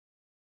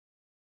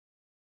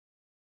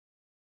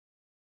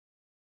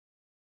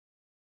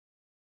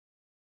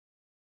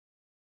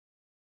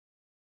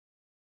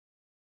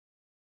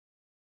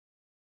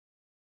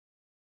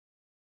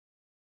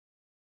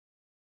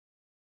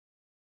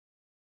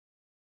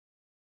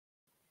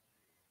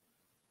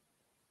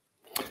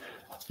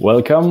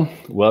Welcome.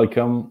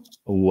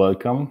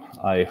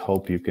 I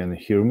hope you can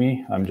hear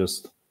me. I'm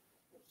just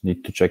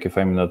need to check if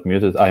I'm not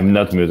muted. I'm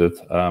not muted.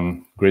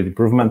 Great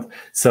improvement.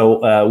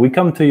 So we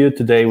come to you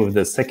today with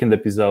the second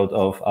episode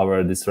of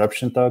our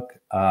Disruption Talk,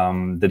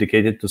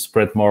 dedicated to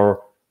spread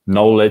more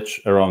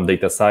knowledge around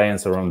data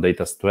science, around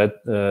data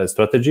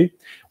strategy.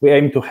 We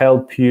aim to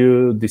help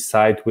you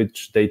decide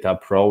which data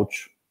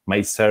approach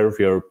may serve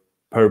your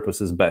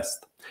purposes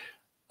best.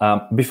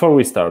 Before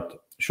we start,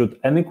 should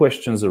any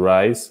questions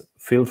arise,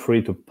 feel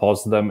free to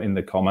post them in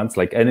the comments,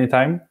 like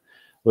anytime.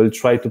 We'll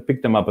try to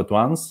pick them up at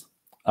once.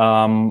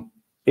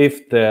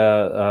 If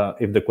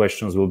the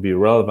questions will be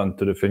relevant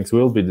to the things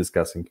we'll be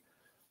discussing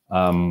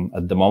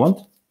at the moment.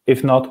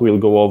 If not, we'll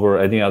go over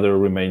any other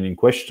remaining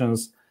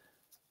questions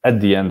at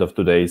the end of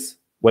today's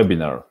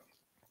webinar.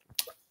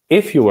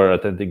 If you were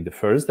attending the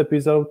first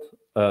episode,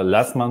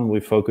 last month we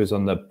focused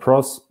on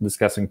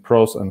discussing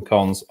pros and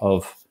cons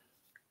of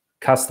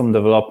custom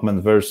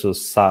development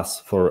versus SaaS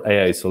for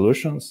AI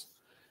solutions.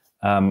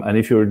 And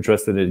if you're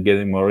interested in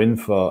getting more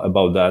info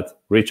about that,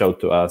 reach out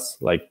to us,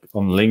 like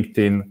on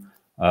LinkedIn,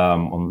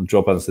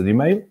 drop us an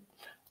email.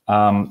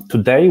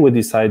 Today, we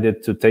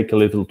decided to take a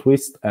little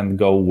twist and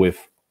go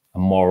with a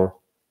more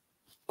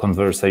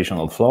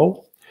conversational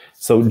flow.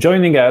 So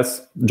joining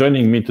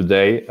me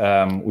today,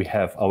 we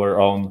have our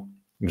own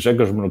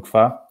Grzegorz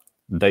Mrukwa,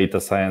 Data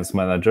Science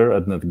Manager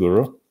at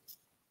Netguru.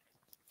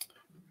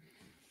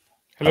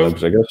 Hello,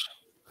 Grzegorz.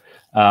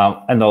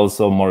 And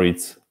also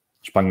Moritz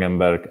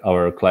Spangenberg,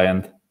 our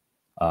client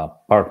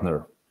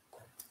partner.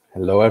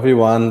 Hello,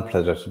 everyone.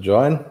 Pleasure to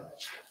join.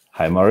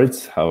 Hi,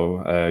 Moritz.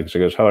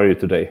 Grzegorz, how are you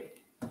today?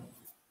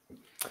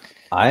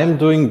 I'm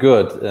doing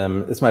good.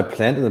 Is my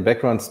plant in the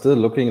background still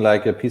looking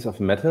like a piece of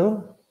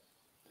metal?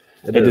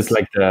 It is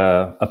like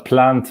a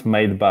plant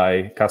made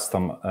by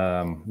custom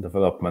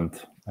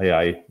development,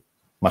 AI,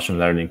 machine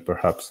learning,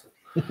 perhaps.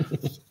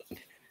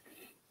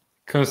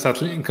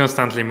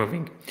 Constantly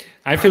moving.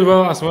 I feel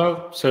well as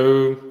well,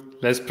 so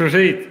let's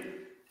proceed.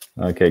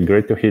 Okay,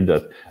 great to hear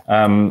that.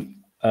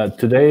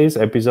 Today's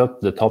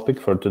episode, the topic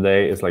for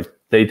today is like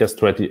data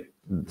strategy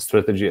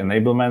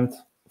enablement,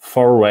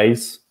 four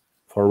ways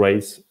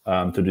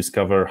to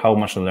discover how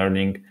machine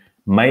learning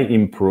may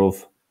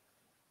improve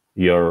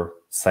your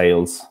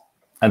sales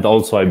and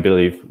also, I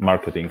believe,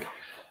 marketing.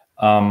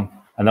 And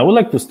I would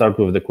like to start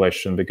with the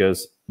question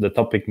because the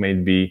topic may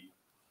be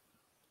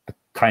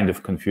kind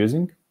of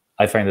confusing.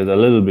 I find it a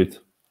little bit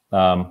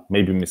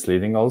maybe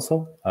misleading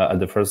also at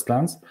the first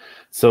glance.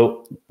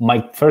 So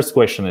my first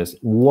question is,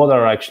 what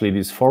are actually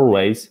these four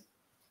ways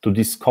to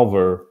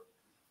discover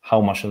how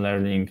machine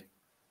learning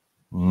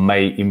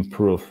may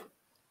improve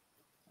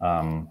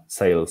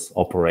sales,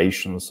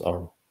 operations,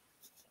 or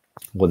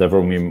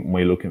whatever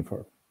we're looking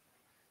for?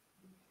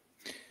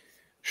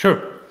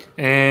 Sure.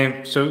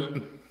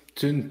 So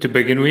to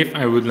begin with,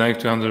 I would like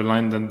to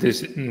underline that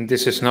this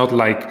is not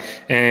like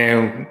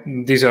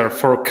these are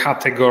four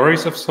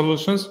categories of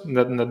solutions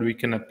that we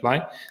can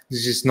apply.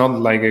 This is not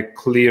like a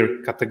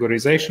clear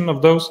categorization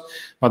of those,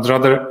 but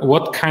rather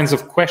what kinds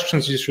of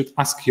questions you should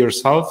ask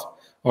yourself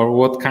or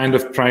what kind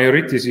of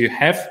priorities you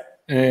have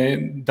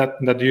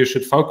that you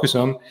should focus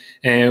on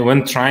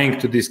when trying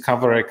to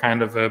discover a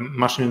kind of a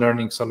machine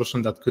learning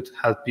solution that could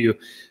help you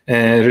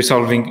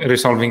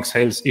resolving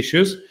sales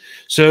issues.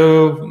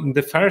 So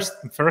the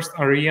first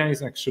area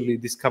is actually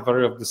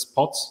discovery of the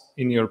spots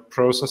in your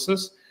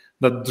processes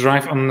that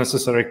drive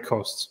unnecessary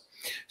costs.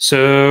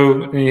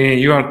 So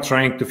you are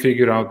trying to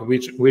figure out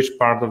which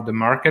part of the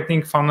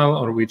marketing funnel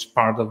or which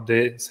part of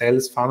the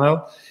sales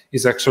funnel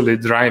is actually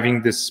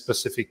driving this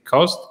specific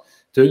cost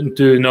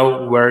to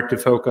know where to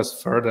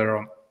focus further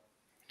on.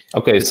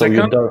 Okay,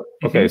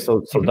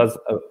 so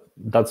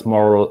that's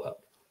more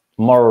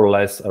or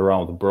less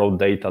around broad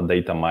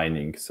data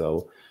mining.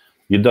 So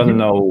you don't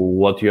know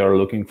what you are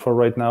looking for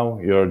right now.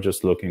 You're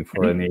just looking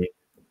for any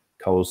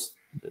cost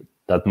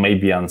that may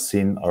be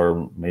unseen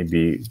or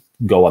maybe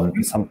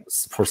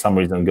for some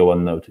reason go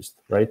unnoticed,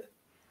 right?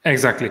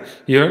 Exactly.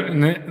 You're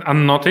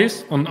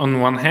unnoticed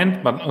on one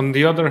hand, but on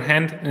the other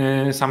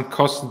hand, some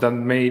costs that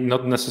may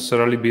not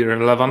necessarily be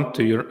relevant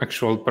to your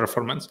actual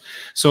performance.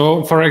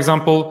 So, for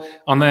example,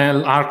 on a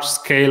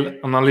large-scale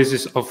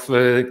analysis of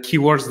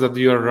keywords that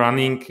you are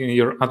running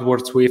your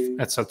AdWords with,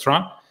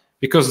 etc.,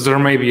 because there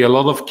may be a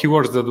lot of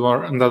keywords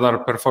that are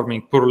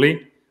performing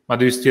poorly,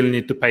 but you still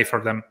need to pay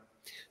for them.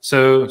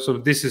 So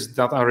this is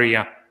that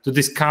area to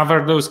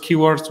discover those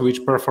keywords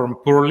which perform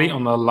poorly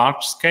on a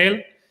large scale,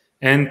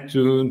 and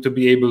to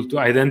be able to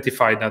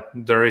identify that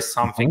there is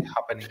something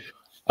happening.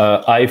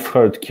 I've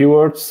heard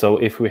keywords. So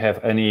if we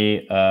have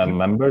any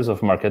members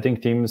of marketing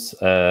teams,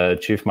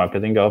 chief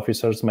marketing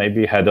officers,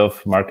 maybe head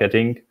of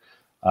marketing,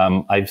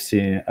 I've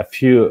seen a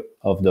few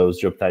of those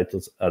job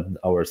titles at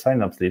our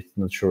signups list.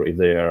 Not sure if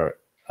they are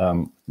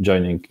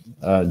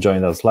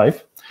join us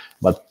live,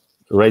 but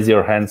raise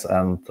your hands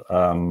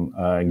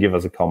and give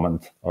us a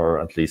comment, or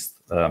at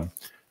least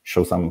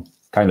show some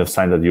kind of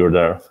sign that you're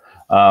there.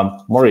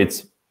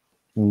 Moritz,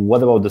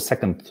 what about the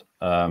second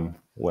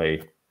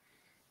way?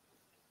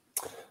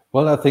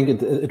 Well, I think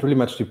it really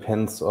much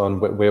depends on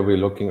where we're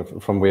looking,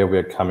 from where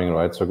we're coming,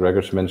 right? So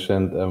Grzegorz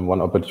mentioned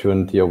one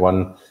opportunity or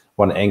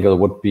one angle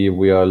would be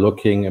we are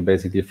looking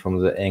basically from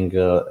the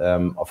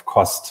angle of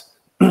cost.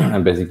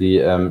 And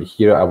basically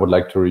here I would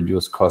like to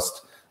reduce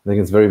cost. I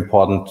think it's very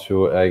important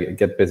to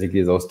get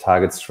basically those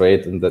targets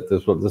straight, and that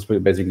this will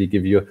basically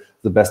give you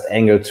the best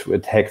angle to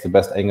attack, the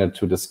best angle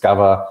to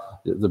discover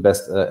the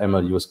best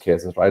ML use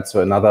cases, right?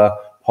 So another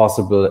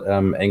possible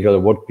angle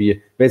would be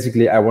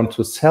basically I want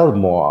to sell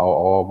more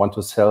or want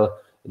to sell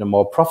in a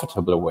more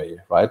profitable way,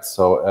 right?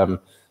 So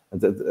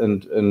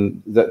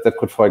and that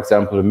could, for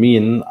example,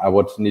 mean I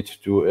would need to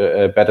do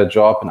a better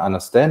job in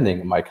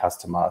understanding my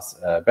customers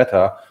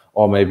better,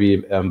 or maybe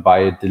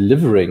by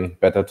delivering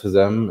better to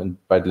them,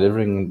 and by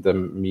delivering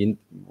them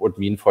would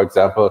mean, for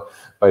example,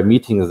 by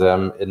meeting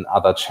them in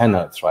other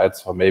channels, right?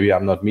 So maybe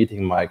I'm not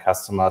meeting my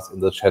customers in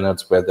the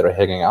channels where they're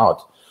hanging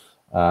out.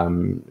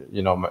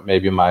 You know,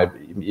 maybe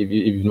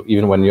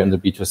even when you're in the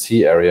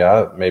B2C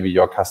area, maybe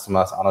your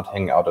customers are not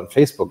hanging out on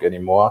Facebook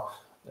anymore,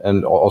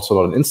 and also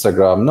not on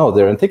Instagram. No,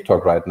 they're in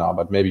TikTok right now,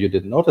 but maybe you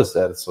didn't notice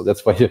that. So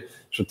that's why you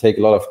should take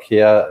a lot of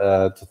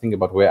care to think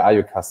about where are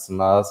your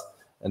customers.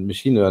 And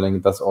machine learning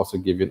does also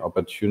give you an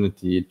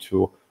opportunity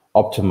to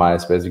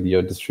optimize basically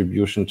your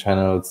distribution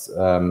channels,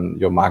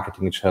 your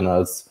marketing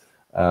channels.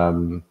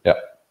 Yeah.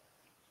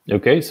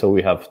 Okay, so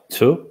we have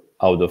 2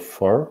 out of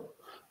 4.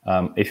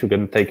 If you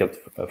can take a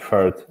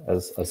third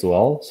as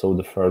well, so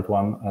the third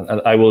one,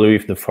 and I will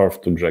leave the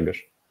fourth to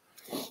Grzegorz.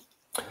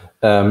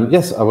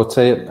 Yes, I would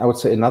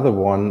say another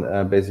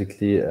one,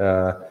 basically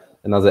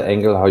another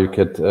angle how you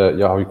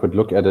could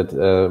look at it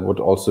would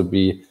also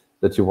be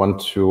that you want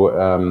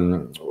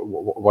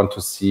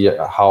to see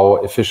how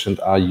efficient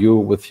are you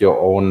with your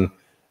own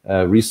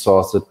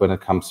resources when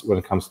it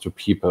comes to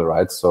people,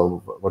 right?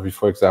 So what we,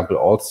 for example,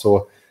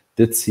 also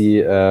did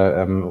see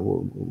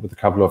with a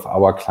couple of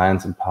our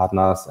clients and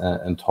partners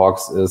and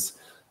talks is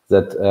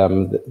that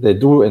they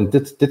do and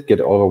did get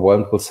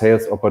overwhelmed with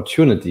sales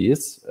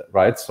opportunities,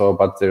 right? So,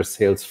 but their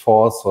sales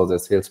force or their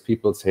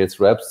salespeople, sales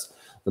reps,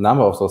 the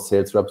number of those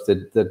sales reps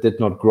that did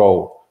not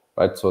grow,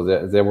 right? So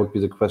there would be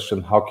the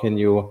question: how can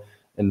you,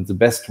 in the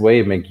best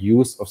way, make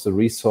use of the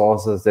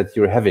resources that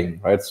you're having,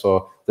 right?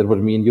 So that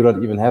would mean you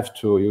wouldn't even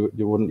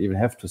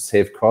have to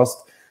save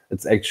cost.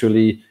 It's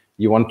actually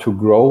you want to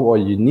grow, or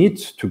you need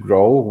to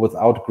grow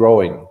without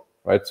growing,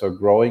 right? So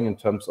growing in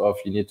terms of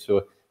you need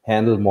to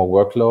handle more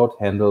workload,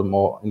 handle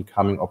more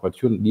incoming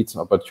needs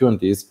and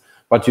opportunities,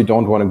 but you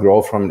don't want to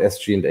grow from an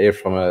SG&A,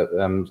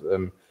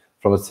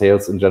 from a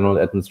sales and general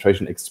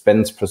administration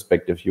expense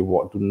perspective.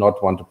 You do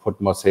not want to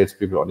put more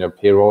salespeople on your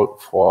payroll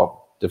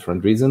for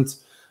different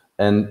reasons.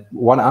 And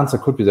one answer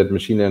could be that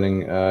machine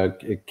learning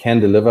can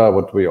deliver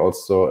what we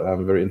also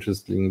very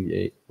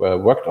interestingly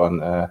worked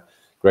on.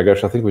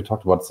 Grzegorz, I think we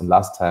talked about this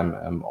last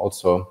time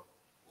also.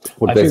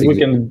 I think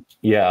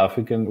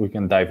we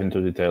can dive into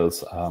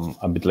details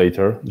a bit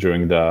later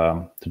during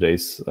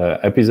today's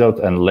episode.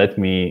 And let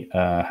me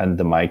hand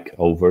the mic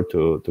over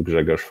to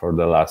Grzegorz for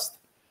the last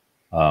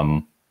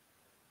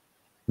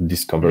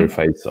discovery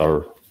phase,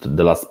 or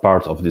the last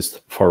part of these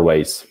 4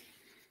 ways.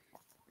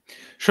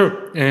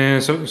 Sure.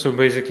 So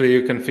basically,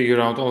 you can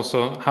figure out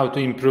also how to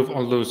improve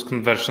all those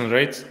conversion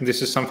rates.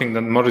 This is something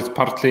that Moritz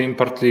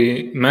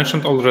partly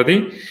mentioned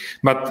already,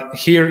 but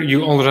here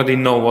you already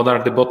know what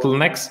are the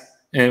bottlenecks,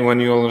 and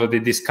when you already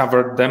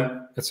discovered them,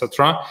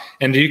 etc.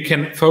 And you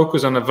can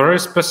focus on a very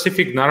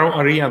specific narrow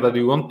area that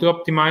you want to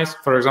optimize.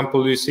 For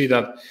example, you see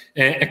that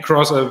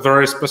across a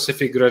very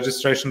specific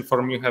registration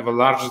form, you have a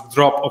large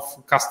drop of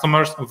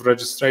customers, of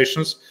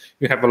registrations.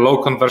 You have a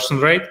low conversion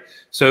rate.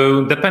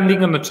 So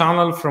depending on the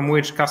channel from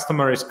which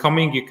customer is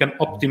coming, you can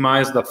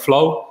optimize that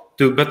flow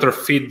to better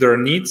fit their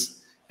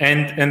needs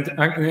and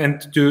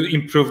to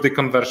improve the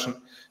conversion.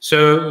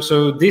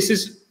 So this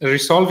is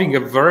resolving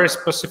a very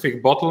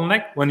specific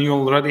bottleneck when you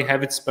already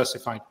have it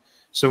specified.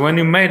 So when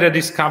you made a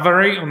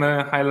discovery on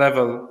a high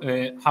level,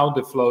 how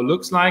the flow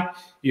looks like,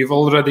 you've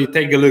already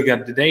taken a look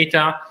at the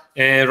data.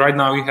 Right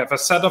now you have a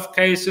set of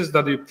cases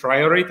that you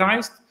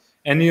prioritized,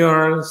 and you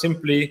are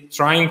simply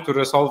trying to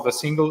resolve a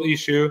single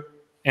issue.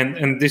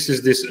 And this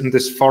is this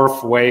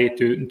 4th way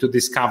to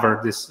discover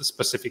this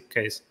specific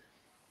case.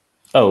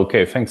 Oh,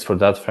 okay. Thanks for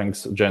that.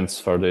 Thanks, gents,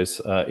 for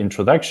this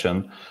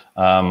introduction.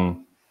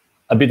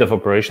 A bit of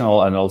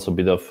operational and also a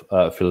bit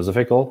of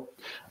philosophical.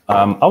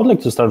 I would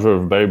like to start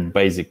with very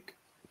basic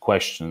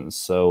questions.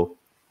 So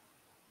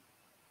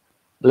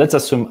let's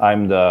assume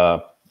I'm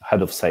the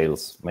head of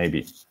sales,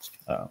 maybe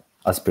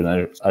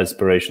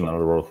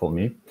aspirational role for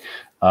me.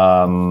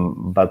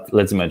 But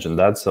let's imagine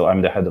that. So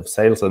I'm the head of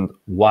sales, and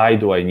why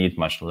do I need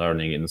machine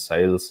learning in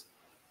sales?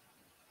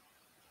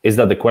 Is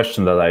that the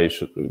question that I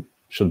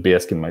should be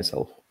asking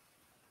myself?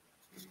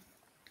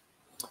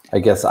 I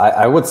guess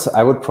I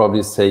would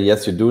probably say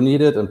yes, you do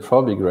need it, and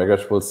probably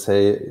Grzegorz will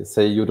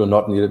say you do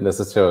not need it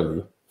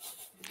necessarily.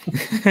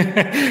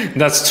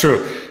 That's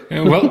true.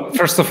 Well,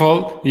 first of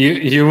all,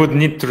 you would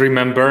need to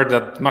remember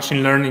that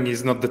machine learning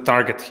is not the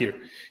target here.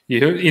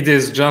 It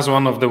is just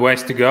one of the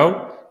ways to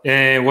go.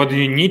 what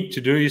you need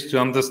to do is to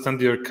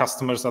understand your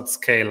customers at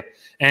scale.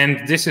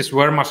 And this is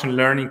where machine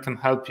learning can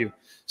help you.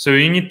 So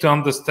you need to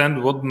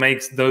understand what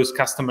makes those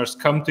customers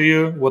come to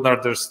you, what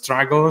are their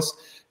struggles,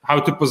 how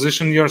to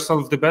position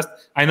yourself the best.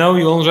 I know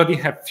you already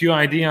have few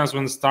ideas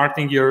when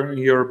starting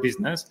your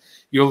business.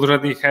 You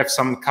already have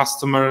some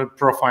customer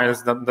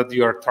profiles that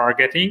you are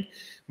targeting,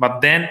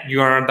 but then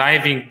you are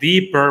diving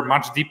deeper,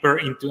 much deeper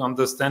into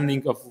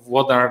understanding of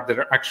what are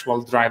their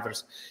actual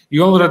drivers.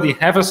 You already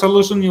have a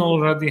solution, you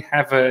already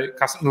have a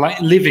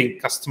living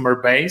customer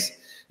base,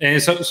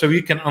 so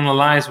you can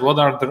analyze what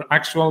are the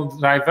actual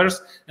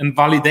drivers and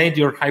validate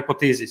your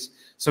hypothesis.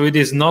 So it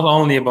is not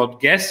only about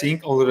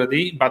guessing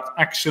already, but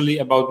actually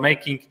about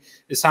making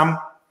some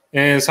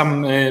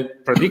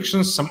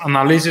predictions, some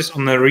analysis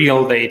on the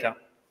real data.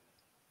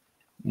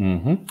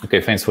 Mm-hmm.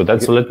 Okay, thanks for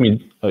that. So let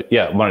me,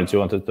 Moritz, you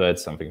wanted to add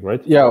something,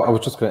 right? Yeah, I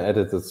was just going to add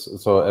it.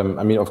 So,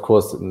 I mean, of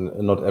course,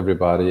 not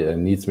everybody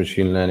needs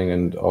machine learning,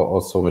 and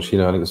also machine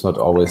learning is not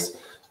always,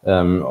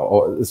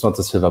 it's not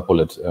the silver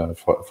bullet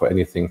for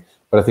anything.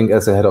 But I think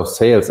as a head of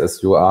sales,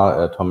 as you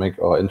are, Tomek,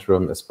 or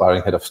interim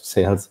aspiring head of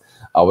sales,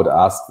 I would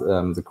ask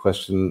the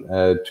question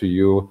to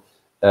you,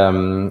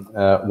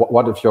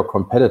 what if your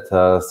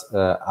competitors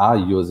are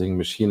using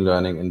machine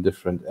learning in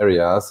different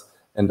areas?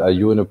 And are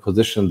you in a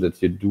position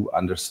that you do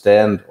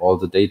understand all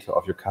the data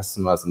of your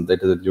customers and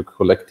data that you're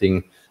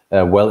collecting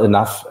well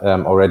enough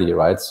already,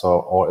 right?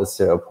 So, or is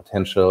there a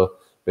potential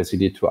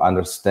basically to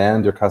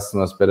understand your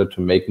customers better,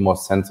 to make more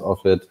sense of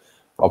it,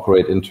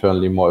 operate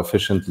internally more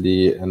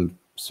efficiently, and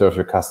serve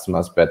your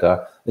customers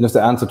better? And if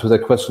the answer to that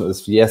question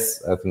is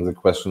yes, I think the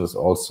question is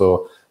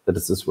also that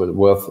it is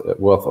worth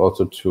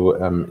also to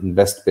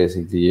invest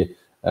basically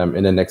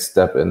in the next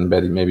step in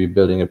maybe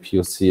building a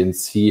POC and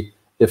see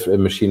if a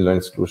machine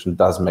learning solution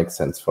does make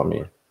sense for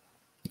me.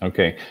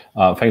 Okay,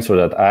 thanks for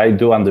that. I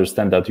do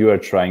understand that you are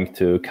trying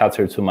to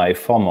cater to my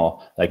FOMO,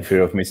 like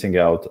fear of missing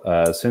out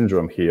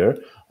syndrome here,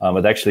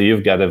 but actually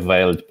you've got a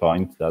valid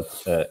point that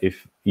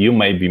if you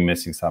may be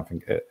missing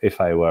something, if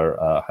I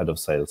were head of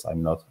sales,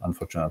 I'm not,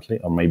 unfortunately,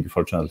 or maybe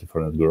fortunately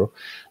for Netguru,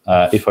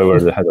 if I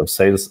were the head of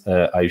sales,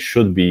 I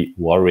should be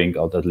worrying,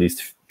 or at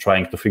least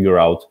trying to figure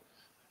out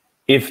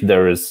if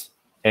there is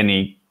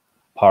any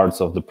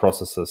parts of the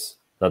processes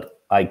that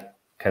I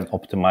can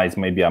optimize.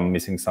 Maybe I'm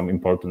missing some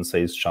important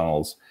sales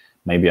channels.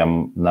 Maybe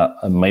I'm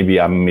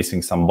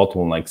missing some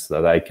bottlenecks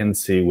that I can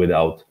see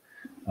without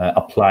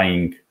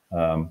applying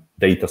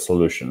data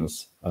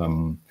solutions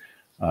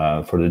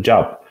for the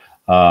job.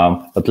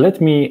 But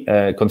let me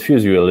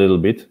confuse you a little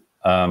bit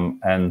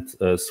and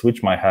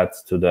switch my hat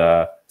to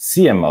the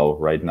CMO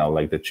right now,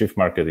 like the Chief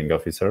Marketing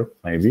Officer,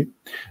 maybe.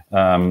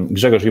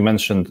 Grzegorz, you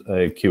mentioned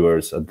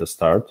keywords at the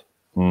start.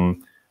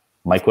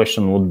 My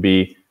question would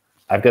be,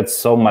 I've got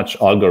so much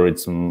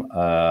algorithm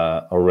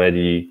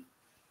already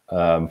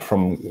coming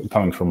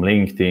from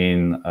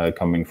LinkedIn,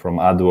 coming from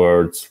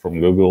AdWords,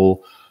 from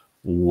Google.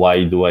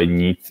 Why do I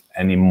need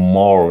any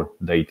more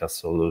data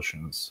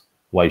solutions?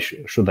 Why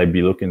should I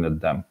be looking at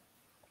them?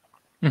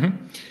 Mm-hmm.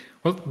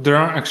 Well, there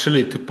are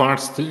actually two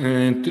parts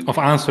of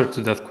answer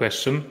to that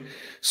question.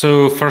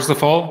 So first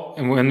of all,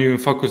 when you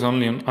focus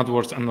only on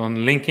AdWords and on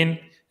LinkedIn,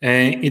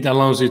 it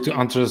allows you to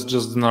address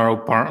just the narrow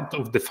part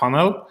of the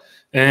funnel.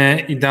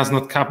 It does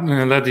not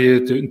let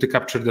you to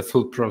capture the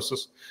full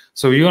process.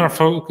 So you are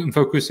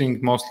focusing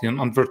mostly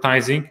on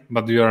advertising,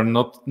 but you are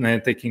not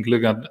taking a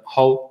look at the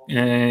whole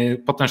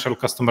potential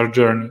customer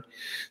journey.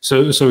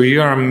 So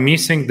you are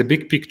missing the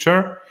big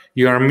picture.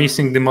 You are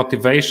missing the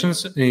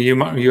motivations.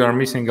 You are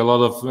missing a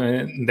lot of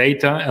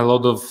data, a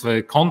lot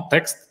of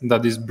context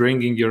that is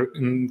bringing your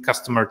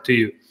customer to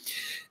you.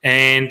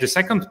 And the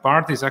second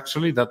part is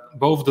actually that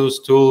both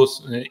those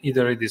tools,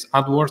 either it is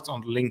AdWords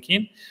or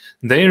LinkedIn,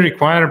 they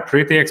require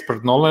pretty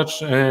expert knowledge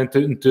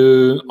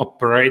to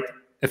operate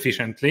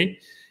efficiently.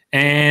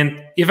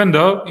 And even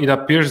though it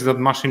appears that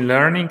machine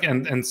learning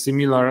and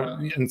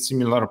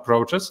similar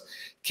approaches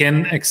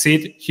can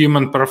exceed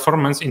human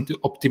performance into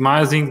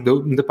optimizing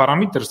the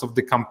parameters of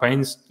the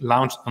campaigns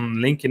launched on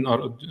LinkedIn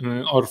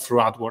or through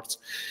AdWords.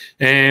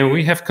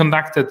 We have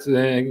conducted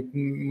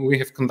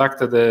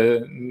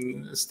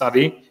a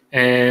study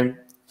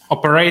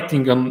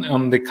operating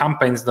on the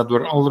campaigns that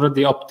were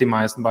already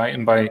optimized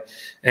by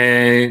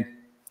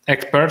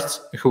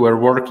experts who were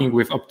working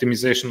with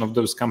optimization of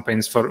those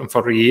campaigns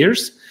for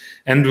years.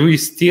 And we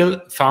still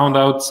found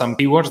out some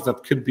keywords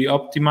that could be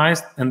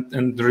optimized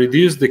and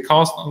reduce the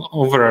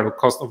overall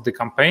cost of the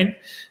campaign,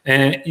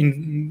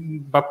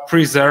 but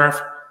preserve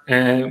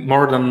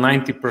more than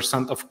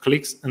 90% of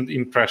clicks and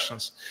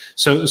impressions.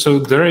 So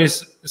there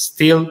is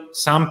still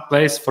some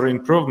place for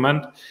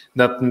improvement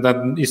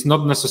that is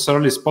not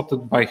necessarily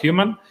spotted by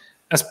human,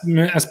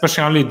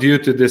 especially due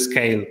to the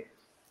scale.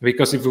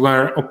 Because if we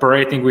are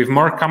operating with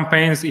more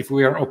campaigns, if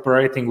we are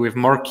operating with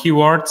more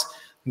keywords,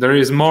 there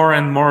is more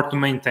and more to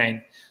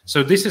maintain.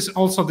 So this is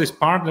also this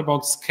part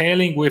about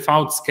scaling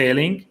without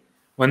scaling.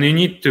 When you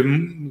need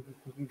to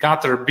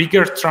gather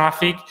bigger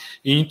traffic,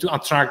 you need to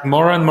attract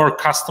more and more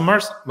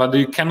customers, but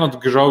you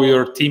cannot grow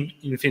your team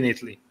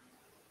infinitely.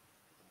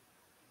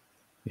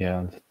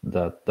 Yeah,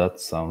 that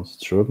sounds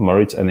true.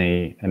 Moritz,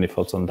 any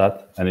thoughts on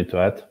that? Any to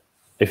add?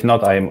 If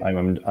not,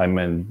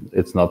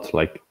 it's not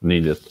like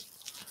needed.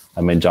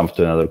 I may jump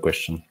to another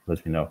question.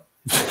 Let me know.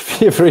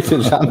 Feel free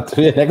to jump to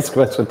the next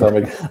question,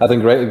 Tomek. I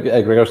think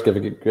Grzegorz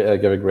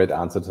gave a great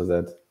answer to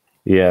that.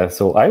 Yeah,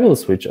 so I will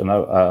switch, and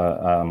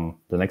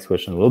the next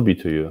question will be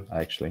to you,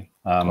 actually.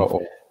 Well,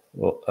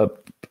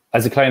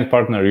 as a client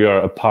partner, you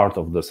are a part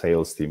of the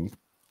sales team.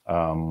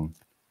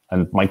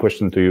 And my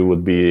question to you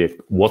would be,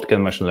 what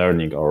can machine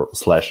learning or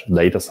 /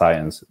 data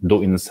science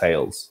do in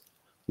sales?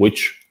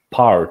 Which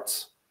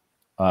parts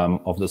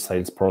of the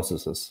sales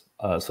processes,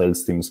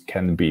 sales teams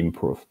can be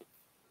improved?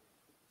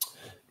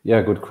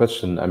 Yeah, good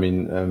question. I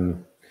mean,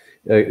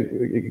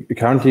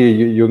 currently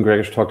you and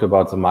Grzegorz talked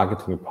about the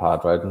marketing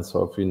part, right? And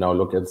so if we now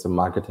look at the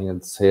marketing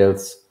and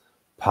sales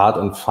part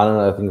and funnel,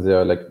 I think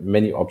there are like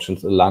many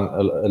options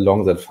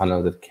along that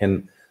funnel that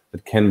can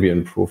be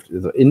improved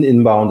in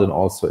inbound and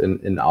also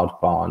in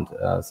outbound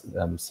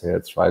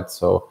sales, right?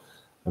 So,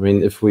 I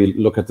mean, if we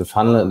look at the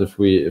funnel and if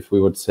we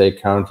would say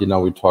currently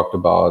now we talked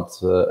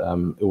about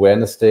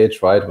awareness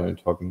stage, right? When we're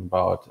talking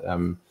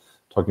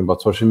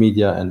about social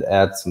media and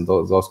ads and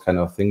those kind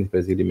of things,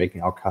 basically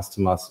making our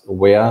customers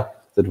aware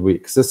that we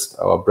exist,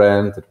 our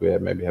brand, that we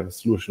maybe have a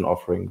solution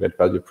offering, great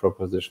value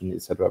proposition,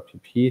 etc.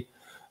 pp.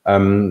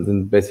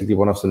 Then basically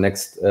one of the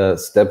next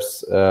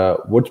steps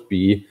would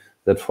be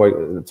that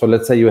so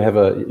let's say you have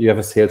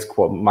a sales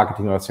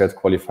marketing or sales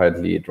qualified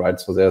lead, right?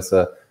 So there's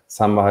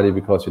somebody,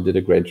 because you did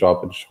a great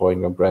job in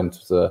showing your brand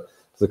to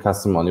the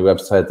customer on your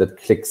website, that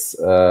clicks,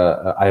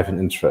 I have an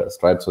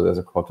interest, right? So there's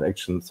a call to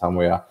action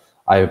somewhere.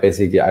 I have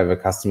a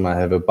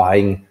customer,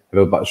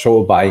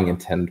 show a buying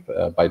intent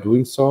by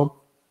doing so.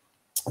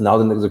 Now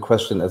then there's a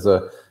question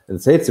in the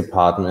sales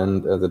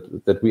department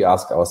that we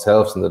ask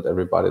ourselves, and that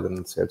everybody then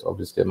in sales,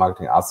 obviously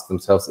marketing, asks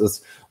themselves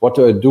is, what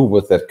do I do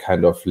with that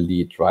kind of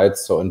lead, right?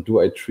 So, and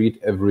do I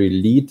treat every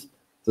lead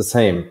the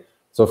same?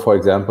 So for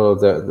example,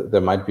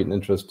 there might be an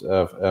interest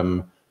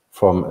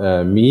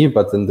from me,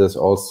 but then there's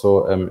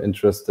also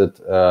interested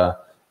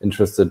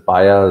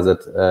buyer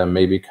that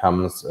maybe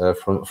comes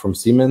from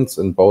Siemens,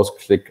 and both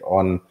click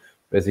on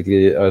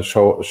basically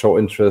show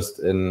interest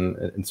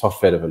in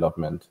software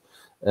development.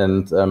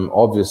 And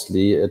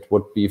obviously it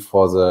would be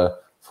for the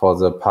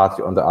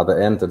party on the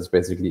other end that is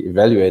basically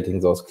evaluating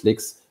those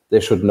clicks. They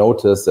should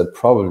notice that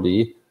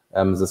probably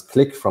this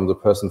click from the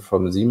person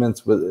from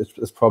Siemens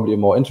is probably a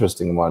more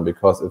interesting one,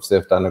 because if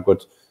they've done a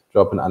good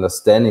job in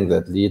understanding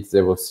that lead,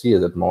 they will see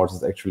that Moritz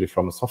is actually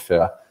from a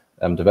software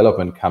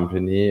development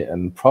company,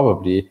 and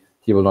probably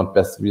he will not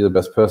be the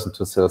best person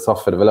to sell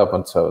software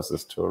development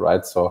services to,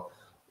 right? So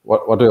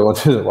what do I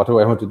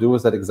want to do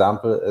with that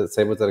example?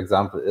 Say what that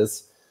example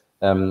is.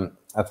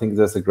 I think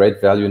there's a great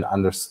value in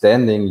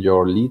understanding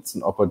your leads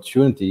and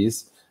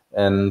opportunities,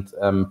 and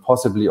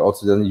possibly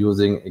also then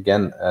using,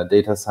 again,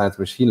 data science,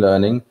 machine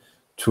learning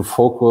to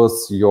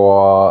focus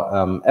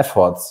your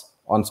efforts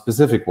on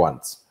specific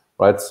ones,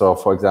 right? So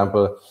for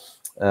example,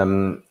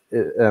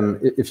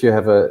 if you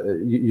have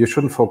you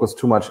shouldn't focus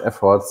too much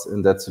efforts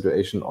in that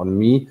situation on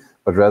me,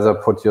 but rather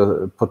put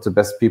the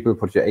best people,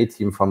 put your A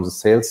team from the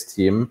sales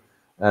team,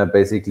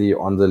 basically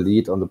on the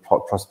lead, on the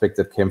prospect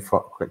that came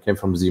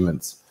from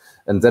Siemens.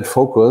 And that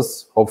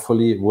focus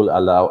hopefully will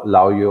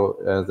allow you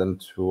then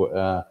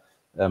to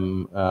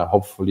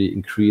hopefully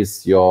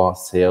increase your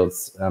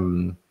sales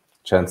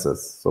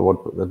chances.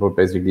 So that would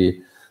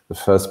basically the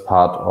first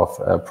part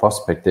of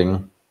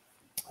prospecting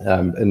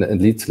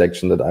and lead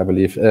selection that I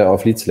believe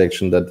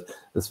that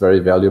is very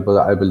valuable.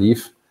 I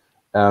believe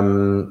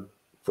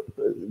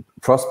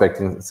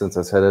prospecting, since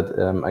I said it,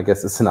 I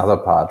guess it's another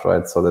part,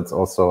 right? So that's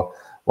also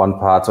one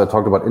part. So I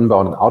talked about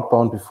inbound and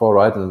outbound before,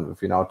 right? And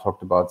if we now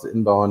talked about the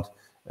inbound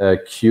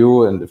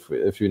queue, and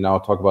if you now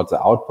talk about the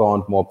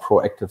outbound, more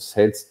proactive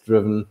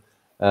sales-driven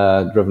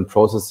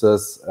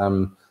processes,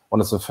 one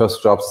of the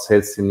first jobs the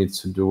sales team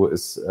needs to do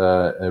is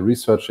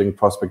researching,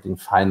 prospecting,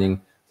 finding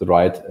the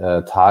right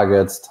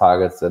targets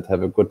that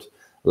have a good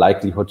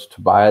likelihood to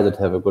buy, that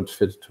have a good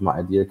fit to my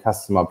ideal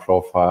customer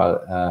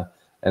profile,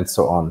 and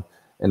so on.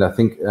 And I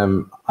think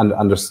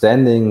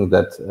understanding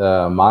that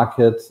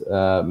market,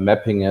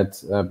 mapping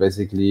it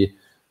basically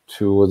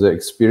to the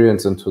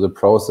experience and to the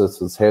process,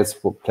 the sales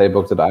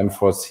playbook that I'm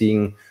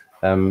foreseeing,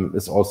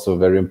 is also a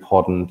very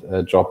important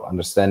job.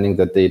 Understanding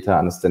that data,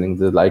 understanding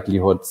the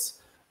likelihoods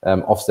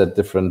of that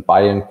different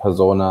buying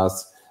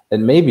personas,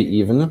 and maybe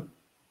even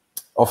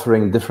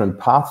offering different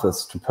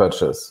paths to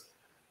purchase.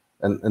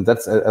 And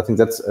that's, I think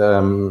that's,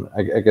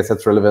 I guess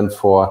that's relevant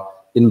for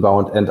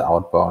inbound and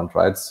outbound,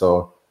 right?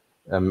 So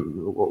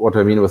what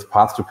I mean with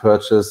path to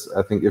purchase,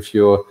 I think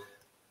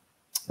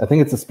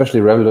it's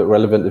especially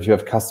relevant if you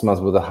have customers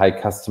with a high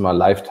customer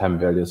lifetime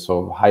value,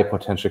 so high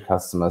potential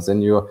customers,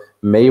 then you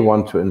may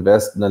want to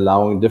invest in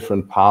allowing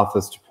different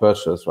paths to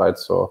purchase, right?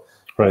 So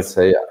let's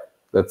say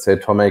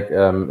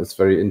Tomek is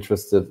very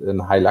interested in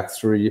high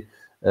luxury,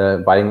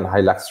 buying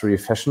high luxury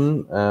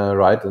fashion,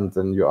 right? And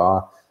then you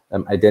are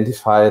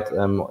identified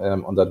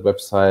on that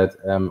website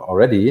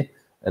already.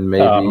 and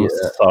maybe.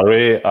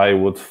 Sorry, I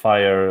would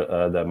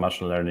fire the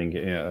machine learning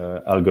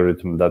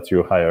algorithm that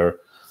you hire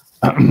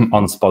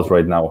on spot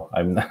right now.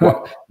 I'm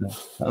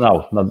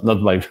no,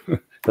 not my.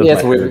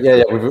 Yes,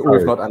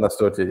 we've not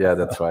understood it. Yeah,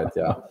 that's right.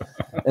 Yeah,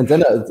 and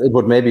then it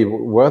would maybe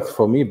worth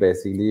for me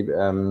basically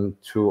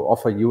to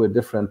offer you a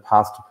different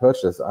path to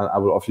purchase. I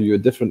will offer you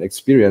different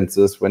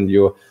experiences when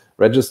you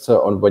register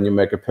or when you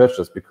make a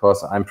purchase,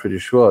 because I'm pretty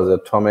sure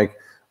that Tomek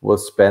will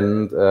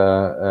spend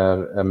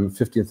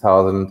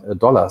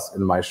 $15,000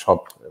 in my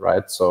shop,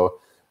 right? So,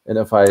 and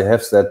if I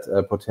have that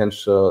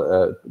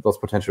those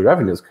potential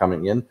revenues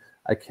coming in,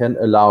 I can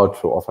allow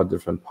to offer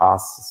different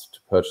paths to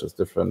purchase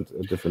different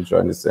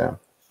journeys there.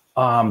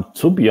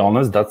 To be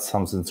honest, that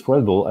sounds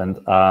incredible, and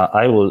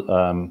I will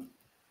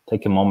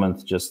take a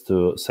moment just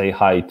to say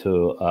hi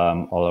to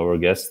all our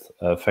guests.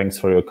 Thanks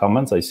for your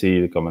comments. I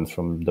see the comments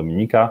from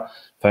Dominika.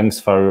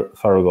 Thanks,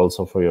 Farrokh,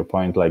 also for your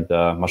point, like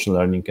the machine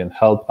learning can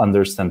help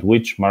understand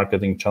which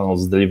marketing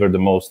channels deliver the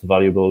most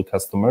valuable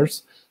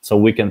customers, so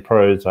we can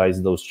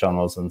prioritize those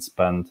channels and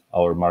spend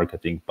our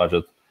marketing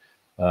budget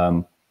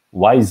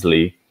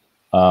wisely.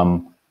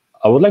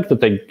 I would like to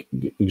take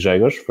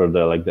Grzegorz for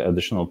the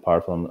additional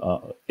part on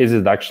is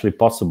it actually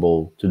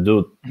possible to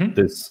do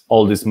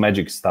all this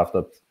magic stuff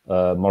that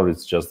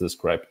Moritz just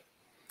described?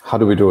 How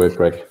do we do it,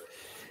 Greg?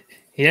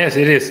 Yes,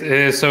 it is.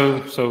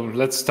 So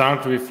let's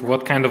start with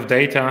what kind of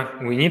data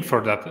we need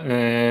for that.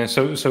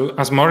 So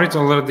as Moritz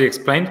already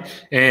explained,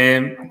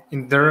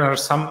 there are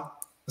some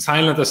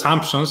silent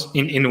assumptions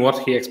in what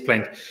he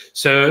explained.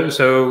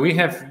 So we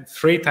have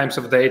 3 types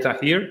of data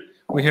here.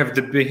 We have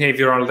the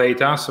behavioral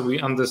data, so we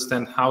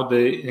understand how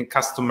the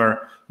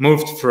customer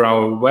moved through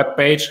our web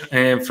page,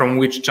 from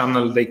which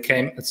channel they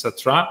came,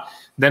 etc.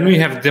 Then we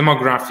have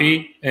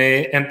demography,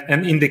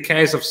 and in the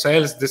case of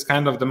sales, this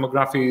kind of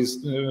demography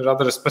is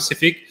rather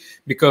specific,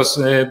 because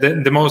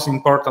the most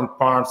important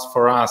parts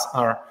for us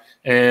are,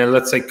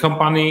 let's say,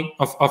 company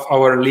of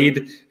our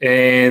lead,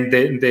 and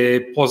the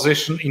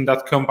position in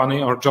that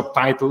company or job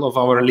title of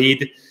our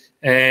lead,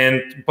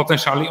 and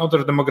potentially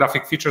other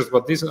demographic features,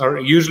 but these are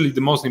usually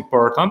the most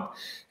important,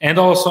 and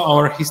also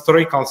our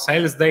historical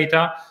sales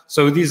data.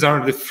 So these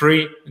are the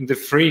three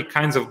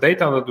kinds of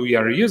data that we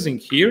are using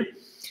here,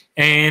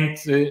 and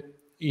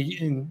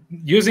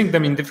using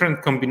them in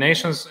different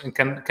combinations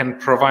can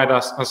provide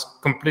us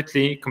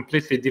completely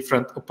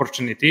different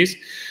opportunities.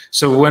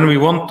 So when we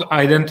want to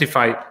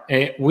identify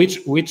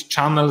which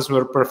channels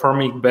were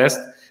performing best,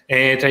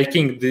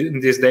 taking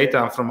this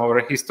data from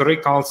our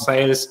historical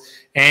sales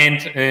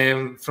and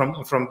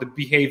from the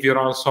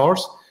behavioral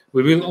source,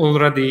 we will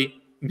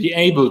already be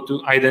able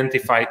to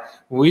identify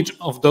which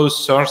of those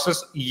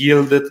sources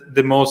yielded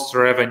the most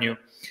revenue.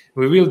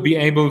 We will be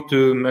able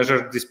to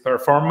measure this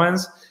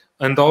performance,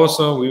 and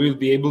also we will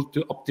be able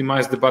to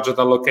optimize the budget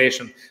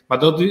allocation.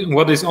 But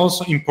what is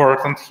also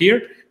important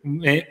here,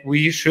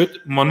 we should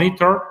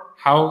monitor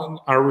how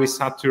are we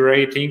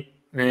saturating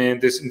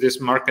this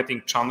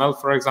marketing channel,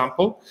 for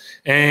example,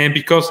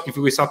 because if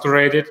we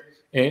saturate it,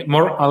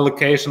 more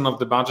allocation of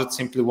the budget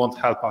simply won't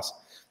help us.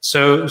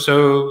 So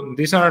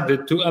these are the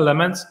 2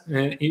 elements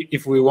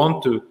if we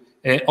want to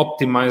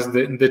optimize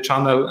the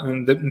channel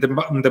and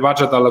the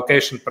budget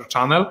allocation per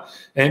channel,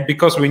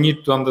 because we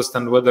need to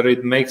understand whether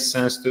it makes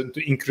sense to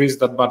increase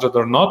that budget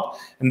or not.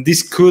 And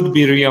this could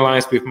be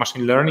realized with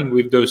machine learning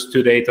with those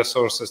 2 data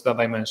sources that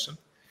I mentioned.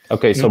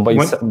 Okay, so by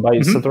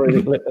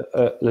saturating,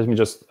 let me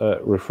just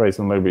rephrase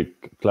and maybe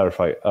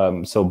clarify.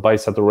 So by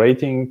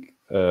saturating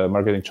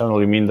marketing channel,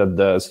 you mean that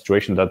the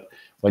situation that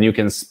when you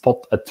can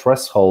spot a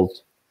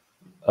threshold,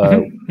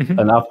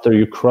 and after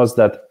you cross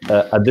that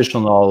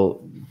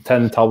additional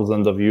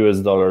 $10,000 of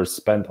US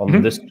spent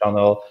on this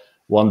channel,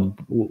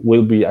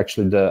 will be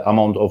actually the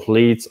amount of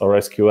leads or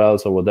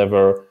SQLs or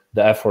whatever,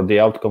 the effort, the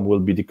outcome will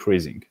be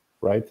decreasing,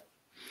 right?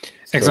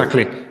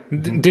 Exactly.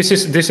 This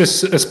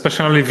is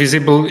especially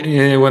visible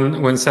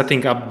when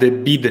setting up the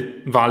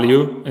bid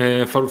value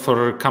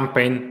for a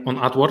campaign on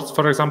AdWords,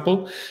 for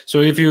example.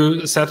 So if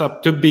you set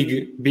up too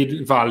big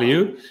bid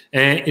value,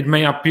 it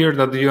may appear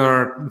that you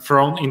are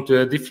thrown into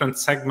a different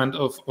segment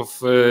of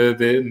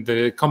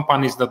the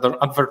companies that are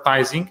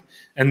advertising,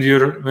 and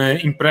your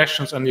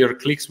impressions and your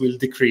clicks will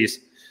decrease.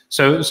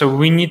 So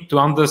we need to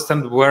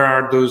understand where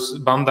are those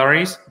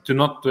boundaries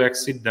not to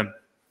exceed them.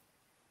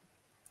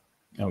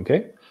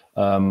 Okay.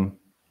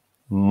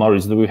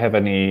 Moritz, do we have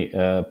any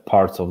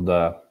parts of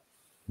the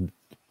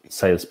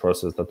sales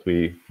process that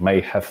we may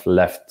have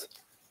left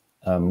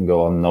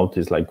go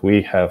unnoticed? Like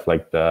we have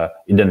like the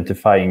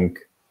identifying,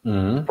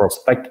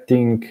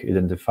 prospecting,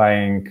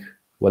 identifying.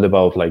 What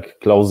about like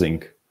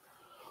closing?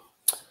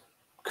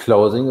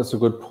 Closing is a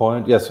good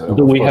point. Yes.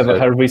 Do we have a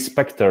Harvey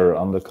Specter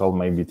on the call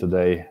maybe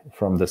today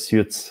from the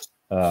Suits?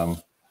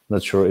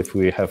 Not sure if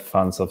we have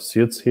fans of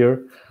Suits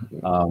here.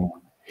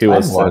 He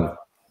was one.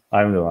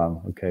 I'm the one.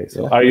 Okay.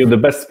 So are you the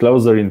best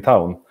closer in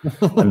town?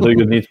 And do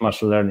you need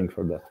machine learning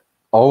for that?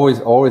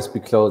 Always be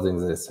closing,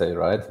 they say,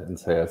 right? In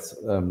sales.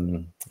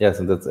 Yes,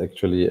 and that's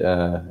actually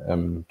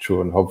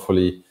true. And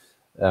hopefully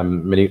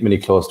many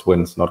closed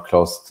wins, not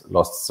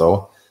lost.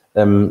 So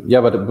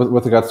Yeah, but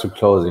with regards to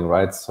closing,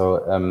 right?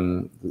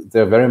 So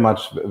there are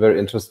very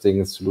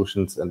interesting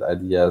solutions and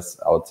ideas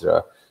out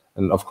there.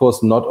 And of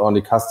course, not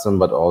only custom,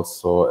 but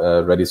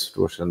also ready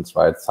solutions,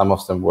 right? Some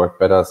of them work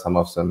better, some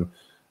of them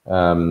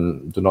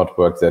do not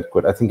work that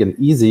good. I think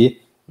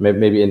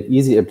maybe an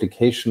easy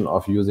application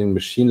of using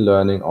machine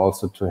learning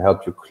also to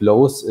help you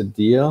close a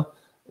deal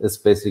is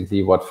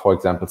basically what, for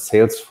example,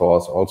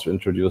 Salesforce also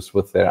introduced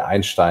with their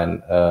Einstein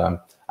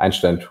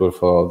tool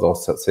for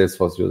those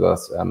Salesforce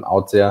users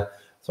out there.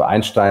 So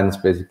Einstein is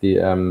basically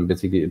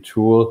a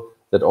tool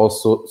that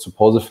also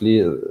supposedly,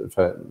 if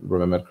I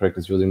remember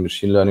correctly, is using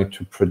machine learning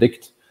to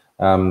predict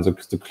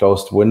the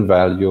closed win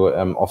value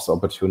of the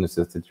opportunities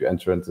that you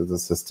enter into the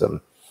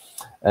system.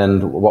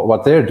 And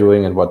what they're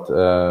doing, and what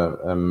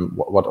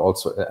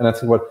also, and I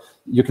think what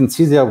you can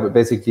see there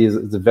basically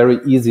is the very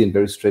easy and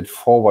very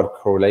straightforward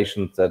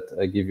correlations that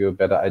give you a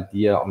better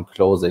idea on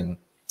closing,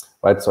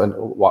 right? So, and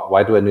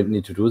why do I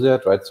need to do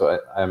that, right? So,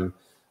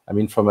 I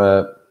mean, from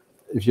a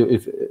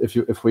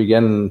if we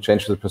again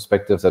change the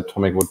perspective that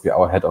Tomek would be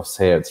our head of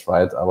sales,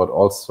 right? I would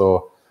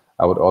also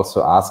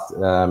ask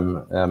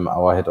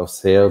our head of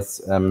sales.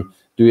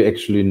 Do you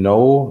actually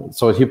know?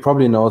 So he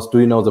probably knows. Do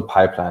you know the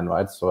pipeline,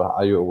 right? So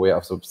are you aware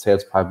of the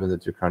sales pipeline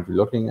that you're currently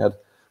looking at?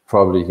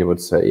 Probably he would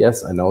say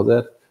yes, I know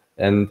that.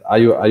 And are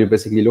you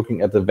basically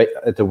looking at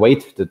the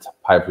weighted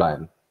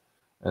pipeline?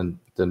 And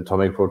then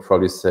Tomek would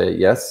probably say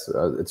yes,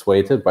 it's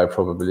weighted by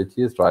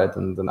probabilities, right?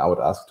 And then I would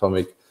ask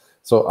Tomek,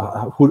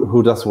 so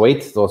who does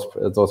weight those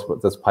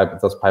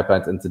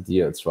pipelines into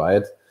deals,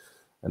 right?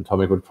 And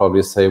Tomek would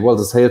probably say, well,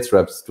 the sales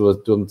reps do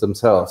it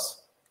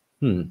themselves.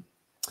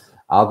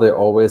 Are they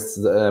always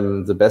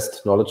the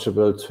best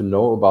knowledgeable to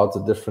know about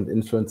the different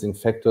influencing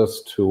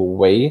factors to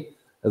weigh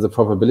the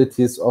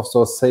probabilities of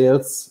those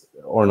sales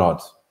or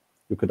not?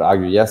 You could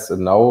argue yes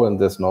and no, and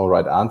there's no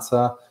right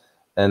answer.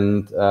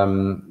 And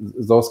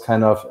those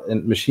kind of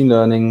machine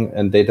learning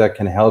and data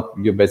can help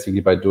you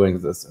basically by doing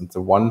this. And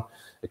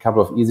a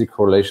couple of easy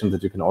correlations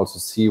that you can also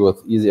see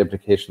with easy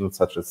applications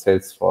such as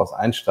Salesforce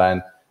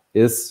Einstein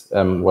is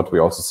what we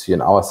also see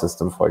in our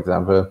system, for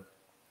example.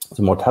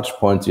 The more touch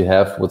points you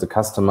have with the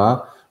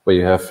customer, where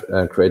you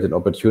have created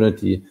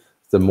opportunity,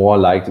 the more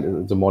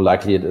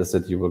likely it is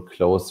that you will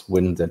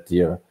win that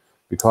deal.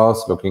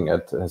 Because looking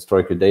at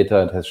historical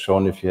data, it has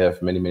shown if you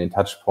have many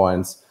touch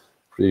points,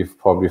 you've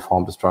probably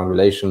formed a strong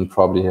relation.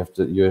 Probably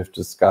you have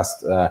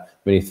discussed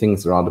many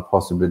things around a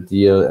possible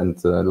deal, and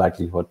the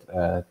likelihood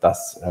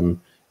does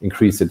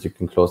increase that you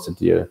can close the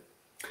deal.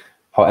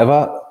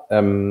 However,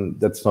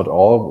 that's not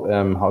all.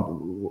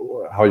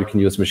 How you can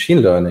use machine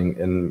learning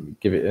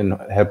in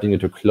helping you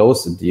to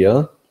close a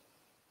deal.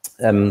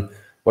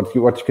 What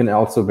you can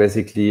also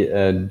basically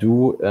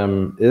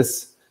do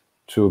is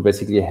to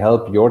basically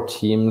help your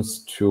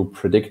teams to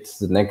predict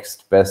the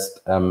next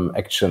best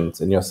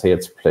actions in your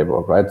sales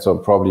playbook, right? So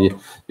probably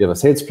you have a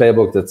sales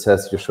playbook that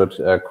says you should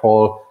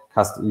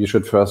you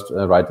should first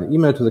write an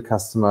email to the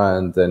customer,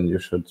 and then you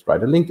should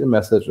write a LinkedIn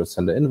message or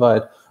send an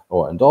invite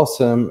or endorse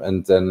him,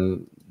 and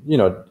then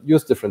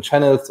use different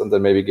channels, and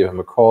then maybe give him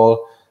a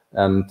call.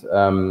 And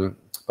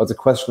but the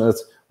question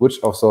is, which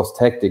of those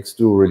tactics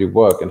do really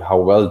work, and how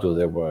well do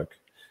they work?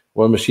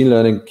 Well, machine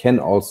learning can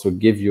also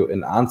give you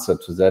an answer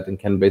to that, and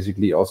can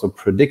basically also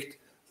predict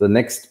the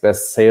next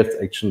best sales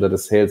action that a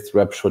sales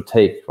rep should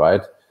take,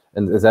 right?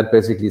 And is that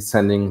basically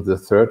sending the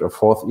third or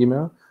fourth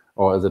email,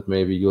 or is it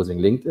maybe using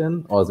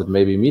LinkedIn, or is it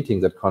maybe meeting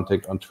that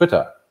contact on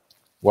Twitter?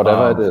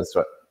 Whatever it is,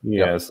 right?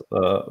 Yes,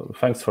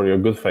 thanks for your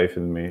good faith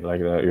in me.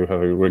 Like you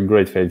have a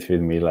great faith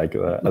in me. Like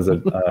as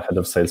a head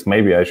of sales,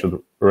 maybe I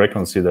should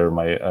reconsider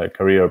my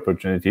career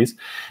opportunities.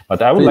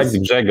 But I would like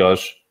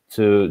Grzegorz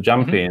to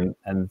jump in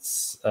and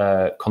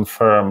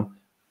confirm: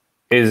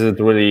 is it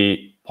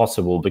really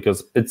possible?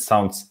 Because it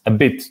sounds a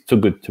bit too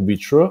good to be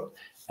true.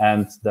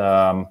 And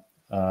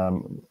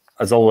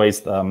as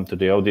always, to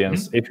the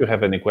audience, if you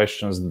have any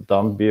questions,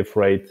 don't be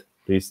afraid.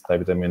 Please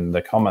type them in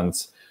the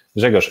comments.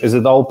 Grzegorz, is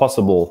it all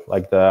possible,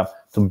 like to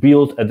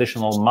build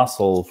additional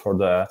muscle for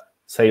the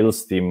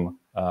sales team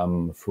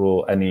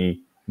through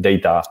any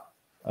data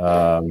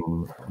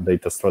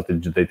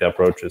strategy, data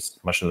approaches,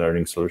 machine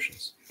learning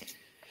solutions?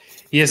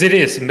 Yes, it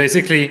is.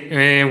 Basically,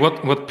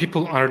 what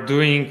people are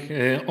doing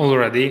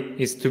already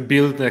is to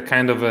build a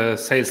kind of a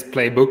sales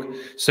playbook.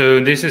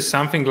 So this is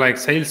something like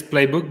sales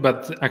playbook,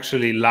 but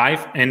actually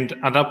live and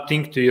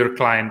adapting to your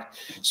client.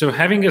 So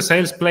having a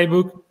sales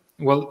playbook,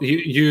 well,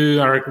 you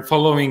are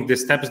following the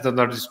steps that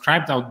are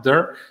described out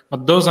there,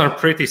 but those are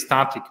pretty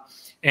static.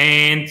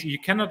 And you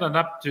cannot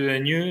adapt to a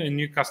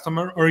new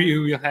customer, or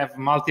you will have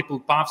multiple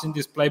paths in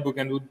this playbook,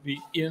 and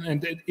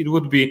it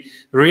would be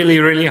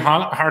really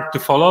hard to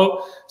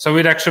follow. So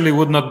it actually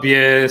would not be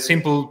a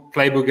simple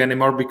playbook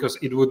anymore, because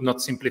it would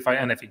not simplify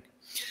anything.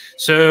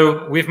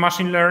 So with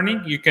machine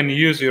learning, you can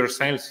use your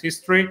sales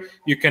history,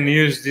 you can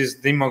use this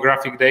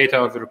demographic data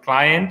of your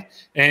client,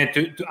 and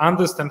to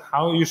understand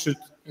how you should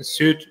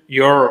suit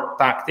your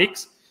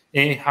tactics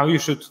how you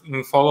should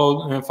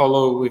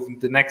follow with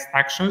the next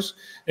actions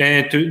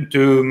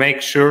to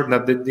make sure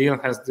that the deal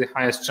has the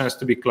highest chance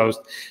to be closed.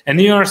 And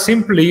you are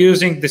simply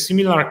using the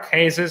similar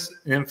cases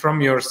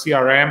from your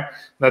CRM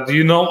that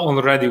you know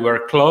already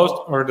were closed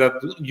or that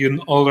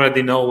you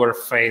already know were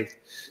failed.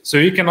 So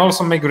you can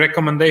also make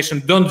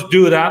recommendation, don't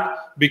do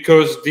that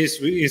because this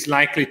is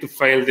likely to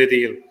fail the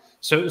deal.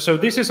 So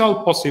this is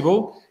all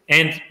possible.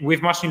 And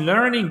with machine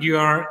learning, you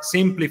are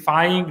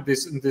simplifying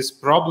this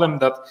problem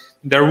that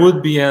there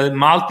would be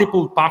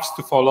multiple paths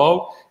to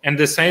follow, and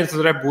the sales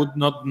rep would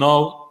not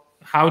know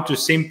how to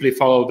simply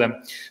follow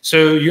them.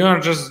 So you are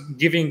just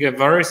giving a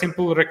very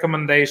simple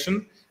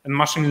recommendation, and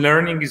machine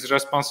learning is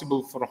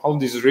responsible for all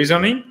this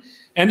reasoning.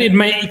 And it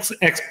may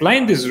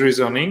explain this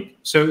reasoning,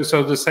 so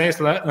the sales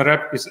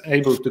rep is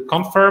able to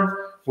confirm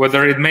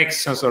whether it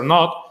makes sense or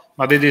not,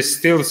 but it is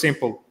still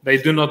simple. They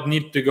do not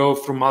need to go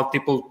through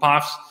multiple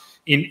paths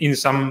in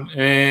some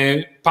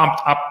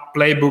pumped up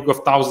playbook of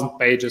 1,000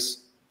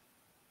 pages.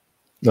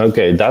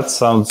 Okay, that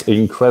sounds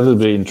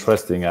incredibly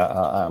interesting.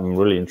 I'm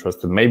really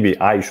interested. Maybe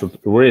I should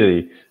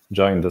really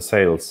join the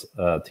sales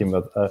team,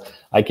 but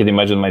I can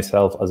imagine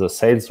myself as a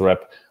sales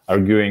rep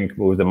arguing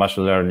with the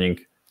machine learning,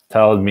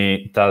 telling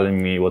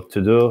me what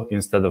to do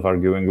instead of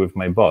arguing with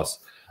my boss.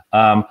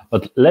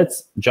 But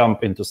let's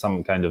jump into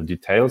some kind of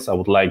details. I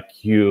would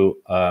like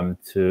you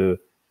to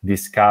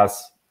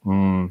discuss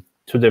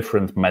two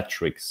different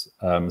metrics,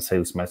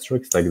 sales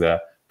metrics, like the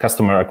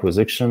customer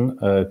acquisition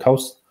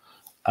cost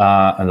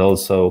and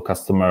also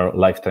customer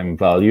lifetime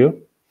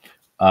value.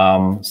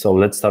 So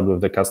let's start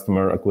with the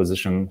customer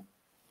acquisition.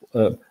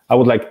 I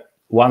would like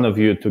one of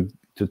you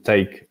to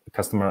take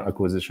customer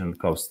acquisition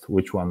cost.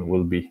 Which one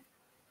will be?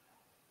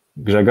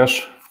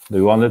 Grzegorz, do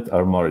you want it,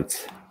 or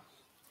Moritz?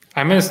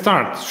 I may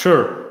start,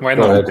 sure, why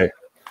not? Okay.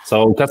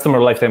 So customer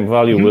lifetime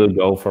value will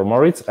go for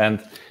Moritz,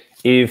 and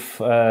if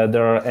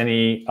there are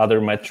any other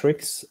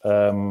metrics,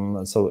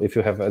 so if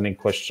you have any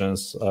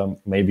questions,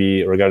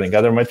 maybe regarding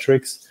other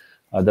metrics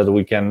that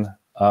we can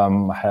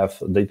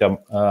have data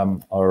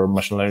or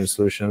machine learning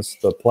solutions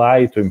to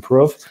apply to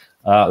improve,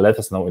 let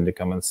us know in the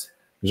comments.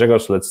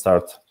 Grzegorz, let's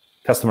start.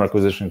 Customer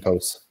acquisition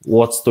costs.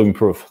 What's to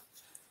improve?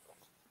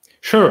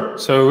 Sure.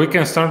 So we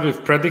can start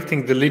with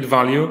predicting the lead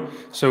value.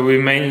 So we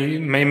may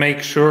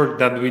make sure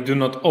that we do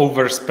not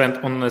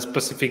overspend on a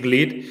specific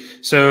lead.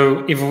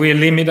 So if we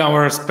limit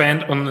our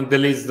spend on the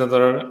leads that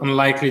are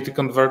unlikely to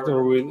convert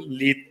or will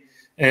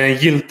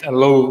yield a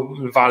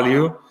low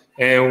value,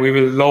 we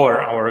will lower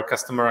our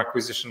customer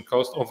acquisition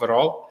cost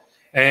overall.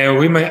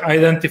 We may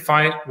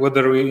identify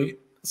whether we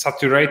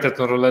saturated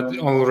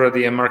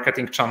already a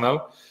marketing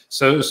channel.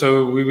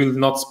 So we will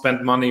not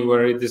spend money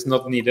where it is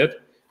not needed,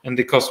 and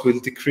the cost will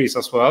decrease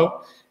as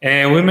well.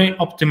 And we may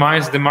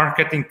optimize the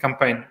marketing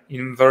campaign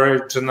in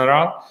very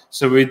general,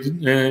 so we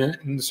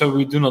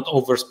do not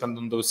overspend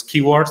on those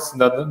keywords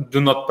that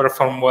do not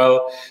perform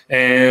well.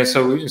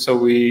 So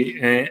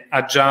we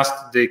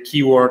adjust the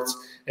keywords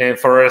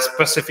for a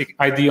specific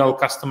ideal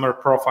customer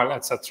profile,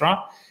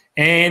 etc.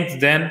 And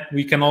then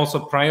we can also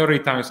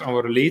prioritize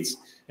our leads.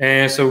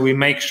 So we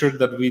make sure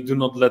that we do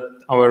not let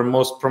our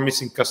most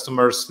promising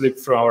customers slip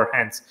through our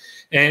hands.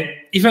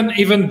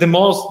 Even the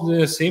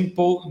most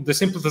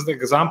simplest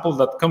example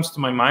that comes to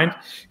my mind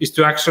is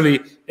to actually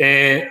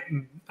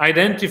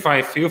identify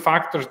a few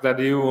factors that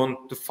you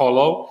want to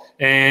follow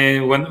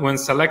when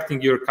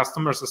selecting your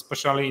customers,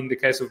 especially in the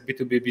case of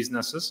B2B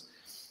businesses.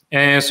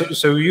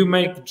 So you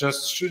make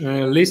just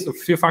a list of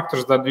few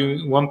factors that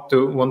you want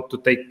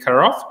to take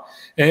care of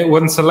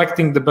when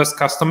selecting the best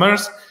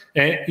customers.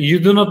 You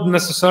do not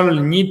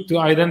necessarily need to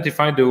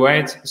identify the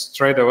weights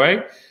straight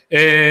away.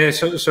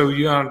 So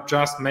you are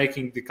just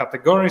making the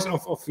categories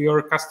of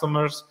your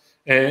customers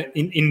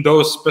in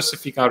those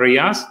specific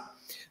areas.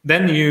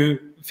 Then you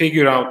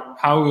figure out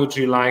how would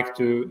you like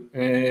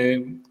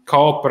to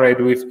cooperate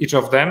with each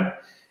of them.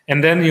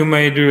 And then you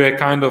may do a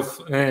kind of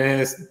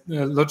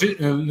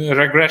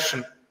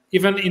regression,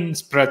 even in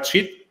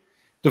spreadsheet,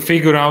 to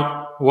figure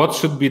out what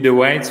should be the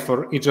weights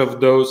for each of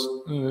those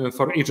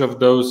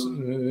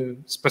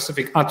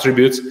specific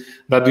attributes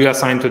that you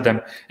assign to them.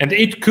 And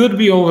it could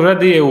be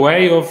already a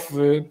way of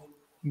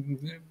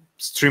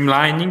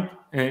streamlining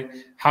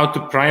how to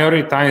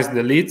prioritize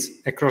the leads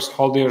across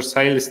whole your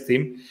sales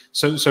team,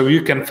 so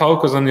you can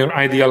focus on your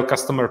ideal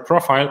customer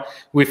profile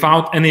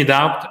without any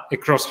doubt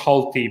across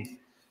whole team.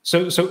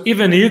 So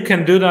even you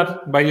can do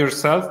that by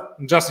yourself,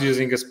 just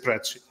using a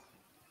spreadsheet.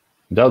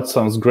 That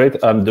sounds great.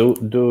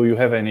 Do you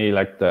have any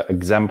the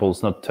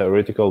examples, not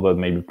theoretical, but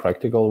maybe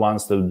practical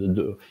ones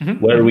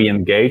where we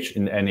engage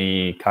in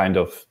any kind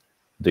of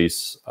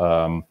this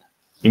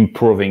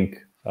improving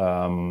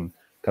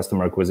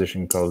customer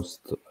acquisition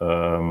cost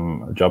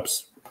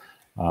jobs,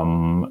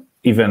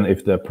 even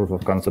if the proof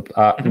of concept?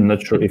 I'm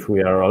not sure if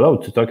we are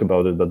allowed to talk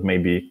about it, but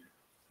maybe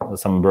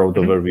some broad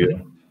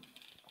overview.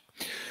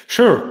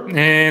 Sure.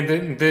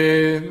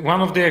 One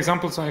of the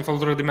examples I've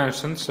already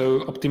mentioned, so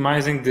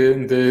optimizing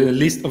the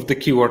list of the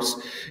keywords.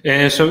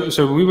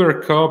 So we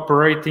were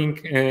cooperating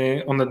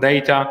on the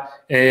data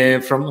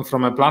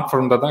from a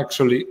platform that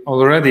actually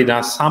already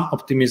does some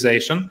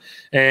optimization,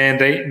 and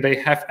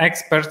they have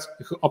experts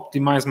who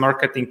optimize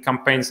marketing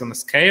campaigns on a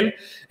scale.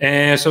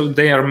 So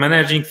they are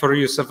managing for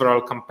you several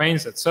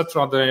campaigns,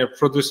 etc. They are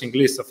producing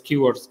lists of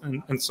keywords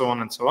and so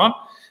on and so on,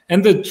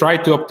 and they try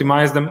to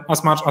optimize them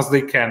as much as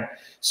they can.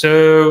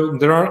 So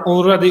there are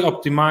already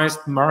optimized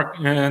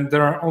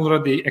there are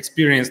already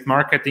experienced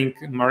marketing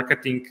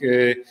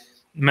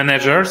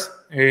managers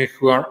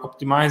who are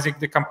optimizing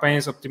the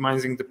campaigns,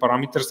 optimizing the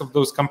parameters of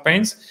those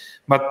campaigns.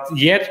 But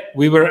yet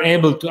we were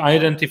able to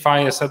identify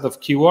a set of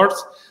keywords,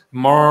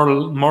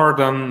 more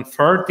than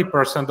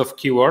 30% of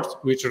keywords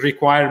which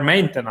require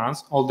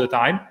maintenance all the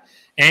time,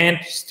 and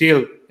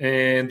still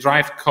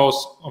drive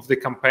costs of the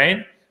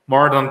campaign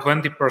more than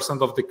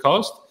 20% of the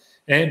cost.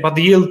 But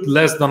yield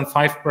less than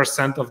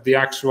 5% of the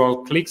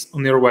actual clicks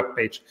on your web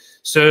page.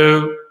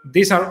 So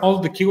these are all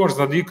the keywords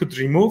that you could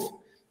remove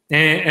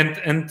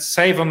and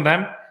save on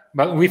them,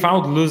 but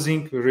without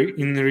losing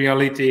in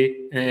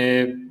reality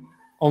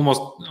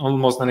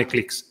almost any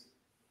clicks.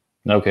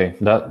 Okay,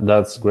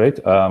 that's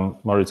great.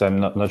 Moritz, I'm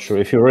not sure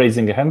if you're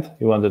raising a hand.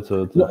 You wanted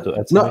to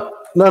add something?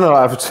 No,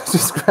 I've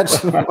just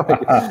scratched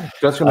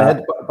my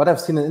head. But I've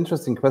seen an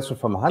interesting question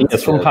from Hans.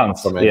 Yes, from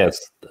Hans.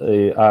 Yes,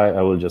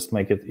 I will just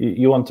make it.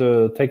 You want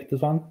to take this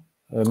one,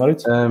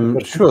 Moritz?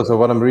 Sure. So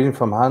what I'm reading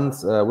from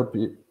Hans would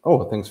be,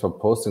 thanks for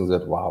posting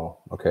that. Wow.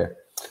 Okay.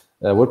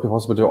 Would be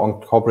possible to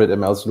incorporate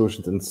ML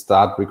solutions and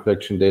start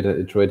recollection data,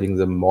 iterating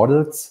the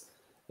models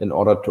in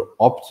order to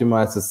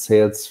optimize the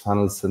sales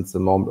funnel since the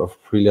moment of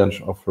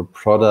pre-launch of a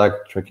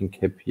product, tracking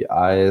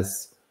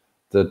KPIs,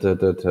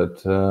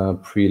 the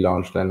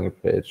pre-launch landing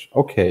page.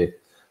 Okay.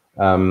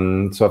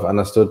 So I've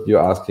understood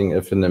you're asking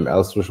if an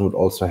ML solution would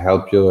also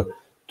help you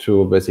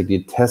to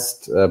basically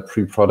test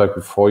pre-product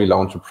before you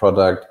launch a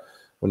product,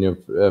 when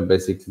you're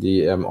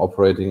basically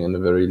operating in a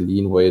very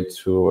lean way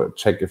to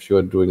check if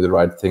you're doing the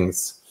right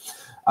things.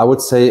 I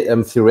would say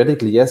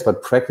theoretically, yes,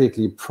 but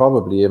practically,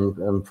 probably,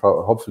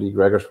 hopefully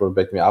Grzegorz will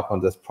back me up on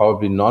this,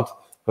 probably not,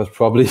 because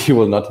probably you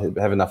will not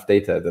have enough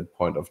data at that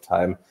point of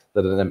time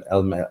that an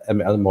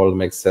ML model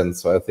makes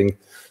sense. So I think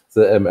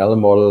the ML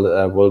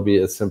model will be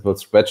a simple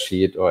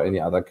spreadsheet or any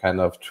other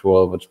kind of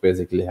tool which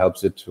basically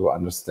helps you to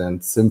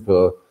understand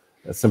simple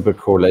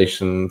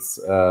correlations.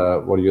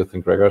 What do you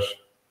think, Grzegorz?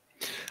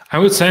 I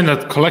would say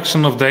that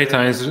collection of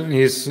data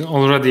is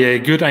already a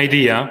good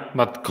idea,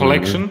 but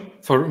collection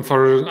for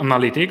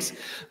analytics,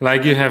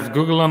 like you have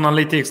Google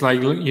Analytics,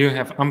 like you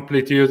have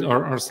Amplitude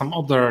or some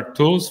other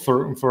tools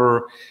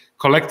for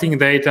collecting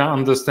data,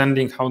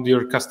 understanding how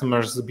your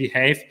customers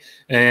behave,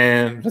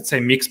 let's say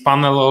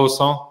Mixpanel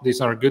also.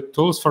 These are good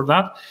tools for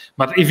that.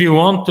 But if you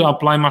want to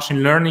apply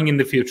machine learning in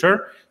the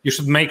future, you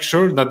should make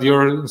sure that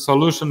your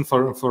solution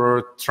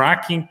for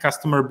tracking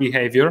customer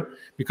behavior,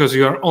 because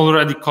you are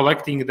already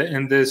collecting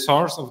the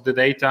source of the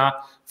data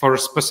for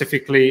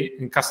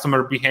specifically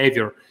customer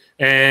behavior.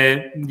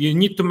 You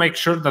need to make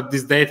sure that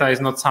this data is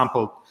not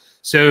sampled.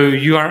 So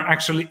you are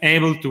actually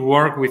able to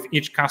work with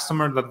each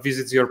customer that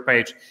visits your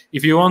page.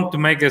 If you want to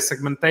make a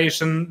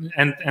segmentation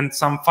and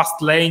some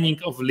fast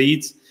laning of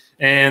leads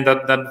and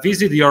that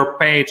visit your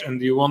page,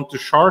 and you want to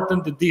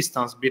shorten the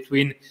distance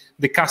between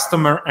the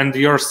customer and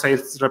your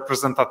sales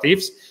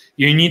representatives,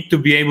 you need to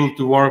be able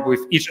to work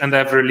with each and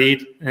every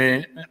lead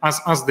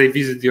as they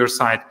visit your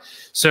site.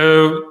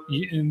 So,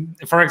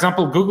 for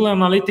example, Google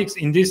Analytics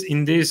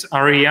in this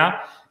area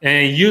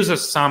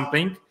uses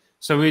sampling.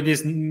 So it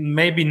is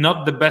maybe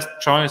not the best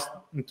choice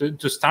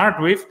to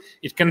start with.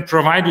 It can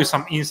provide you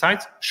some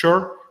insights,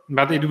 sure,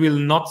 but it will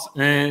not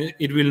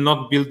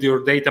build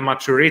your data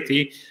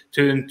maturity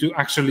to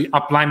actually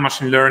apply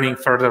machine learning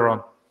further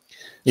on.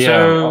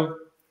 Yeah.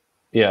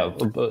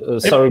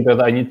 Sorry,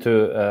 but I need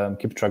to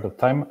keep track of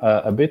time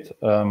a bit,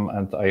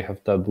 and I have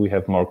that we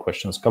have more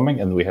questions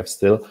coming, and we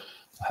still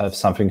have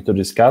something to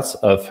discuss.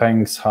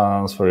 Thanks,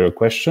 Hans, for your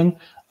question.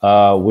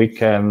 We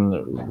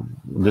can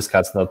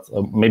discuss that.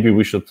 Maybe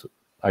we should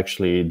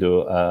actually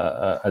do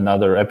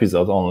another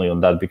episode only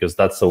on that, because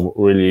that's a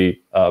really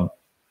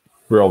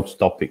broad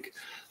topic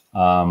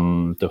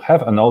to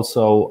have. And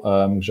also,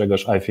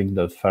 Grzegorz, I think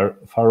that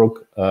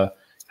Faruk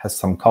has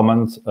some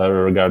comments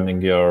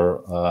regarding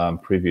your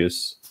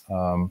previous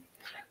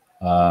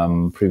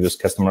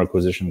customer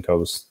acquisition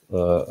cost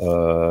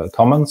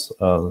comments.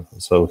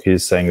 So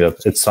he's saying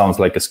that it sounds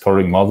like a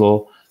scoring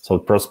model. So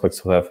prospects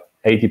who have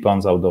 80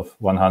 pounds out of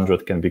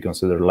 100 can be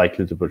considered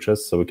likely to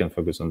purchase, so we can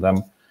focus on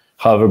them.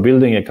 However,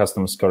 building a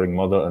custom scoring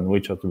model and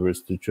which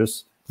attributes to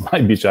choose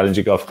might be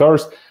challenging, of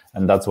course,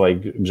 and that's why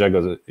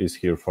Grzegorz is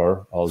here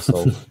for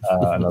also.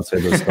 Not say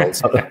this call.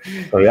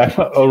 Sorry, I'm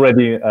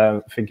already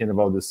thinking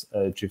about this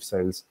chief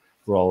sales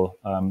role.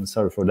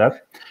 Sorry for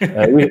that.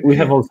 We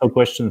have also a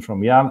question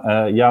from Jan.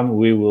 Jan,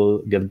 we will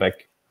get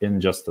back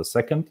in just a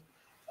second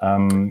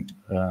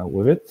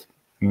with it.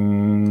 I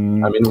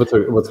mean, with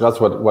regards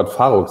to what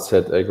Faruk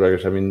said,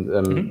 Grzegorz, I mean,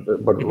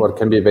 what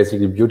can be a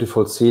basically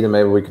beautiful scene, and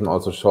maybe we can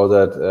also show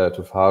that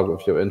to Faruk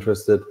if you're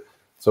interested.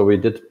 So we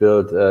did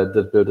build a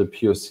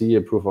POC,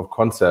 a proof of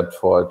concept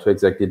to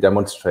exactly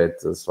demonstrate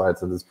this, right?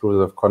 So this proof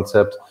of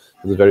concept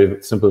is a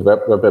very simple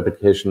web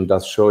application.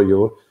 Does show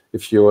you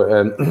if you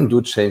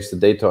do change the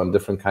data on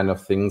different kind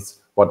of things,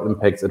 what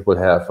impacts it will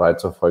have, right?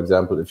 So for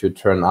example, if you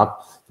turn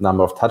up the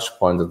number of touch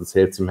points that the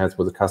sales team has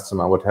with the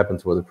customer, what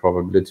happens with the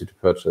probability to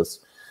purchase?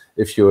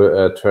 If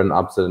you turn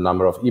up the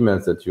number of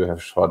emails that you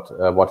have shot,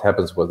 what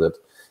happens with it?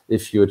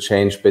 If you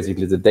change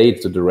basically the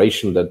date, the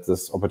duration that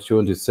this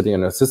opportunity is sitting in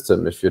your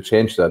system, if you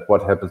change that,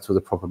 what happens to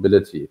the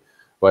probability,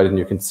 right? And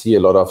you can see a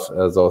lot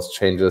of those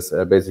changes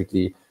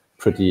basically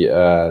pretty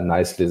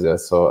nicely there.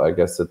 So I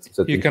guess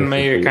that you can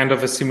make a kind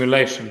of a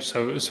simulation.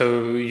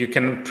 So you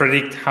can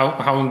predict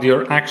how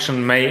your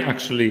action may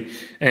actually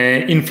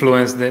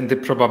influence the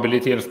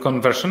probability of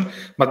conversion.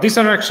 But these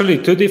are actually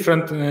two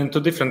different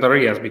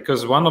areas,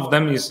 because one of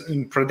them is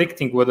in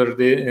predicting whether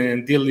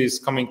the deal is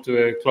coming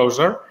to a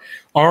closure,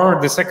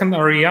 or the second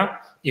area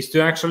is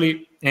to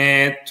actually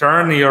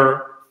turn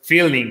your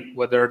feeling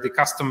whether the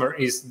customer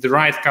is the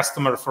right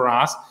customer for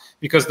us,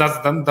 because that's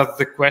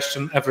the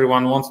question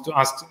everyone wants to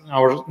ask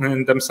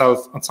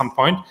themselves at some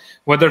point,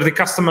 whether the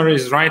customer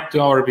is right to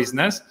our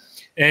business,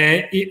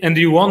 and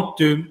you want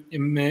to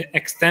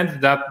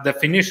extend that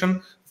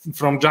definition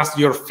from just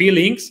your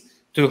feelings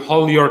to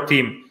whole your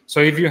team.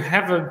 So if you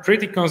have a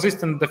pretty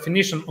consistent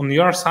definition on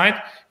your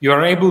side, you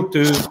are able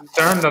to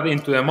turn that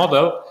into a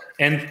model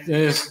and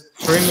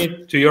stream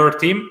it to your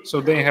team,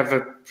 so they have a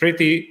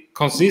pretty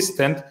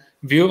consistent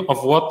view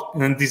of what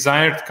a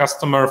desired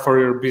customer for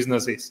your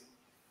business is.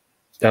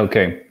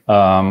 Okay,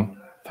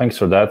 thanks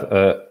for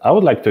that. I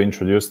would like to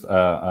introduce,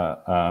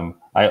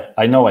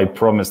 I know I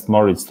promised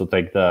Moritz to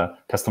take the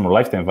customer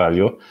lifetime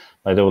value,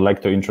 but I would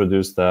like to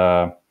introduce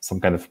some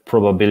kind of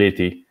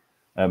probability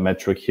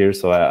metric here.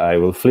 So I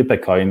will flip a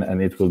coin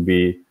and it will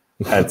be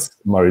heads.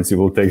 Moritz, you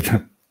will take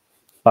the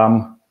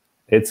thumb,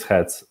 it's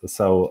heads.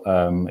 So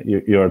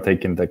you are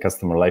taking the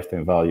customer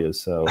lifetime value.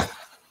 So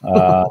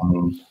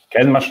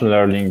can machine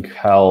learning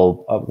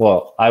help?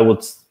 Well, I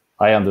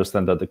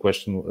understand that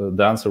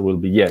the answer will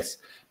be yes,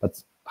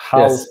 but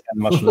how can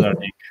machine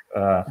learning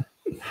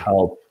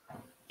help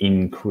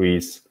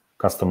increase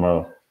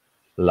customer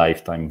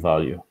lifetime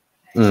value?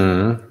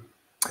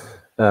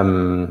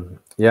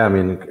 Yeah, I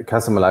mean,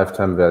 customer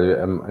lifetime value.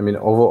 I mean,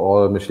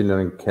 overall, machine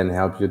learning can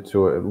help you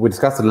to. We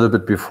discussed a little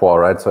bit before,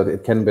 right? So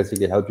it can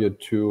basically help you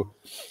to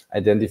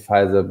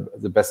identify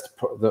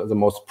the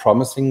most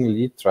promising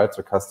leads, right?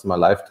 So customer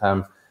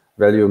lifetime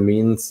value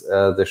means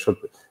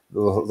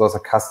those are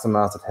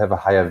customers that have a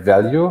higher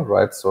value,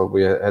 right? So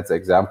we had the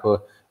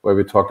example where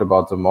we talked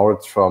about the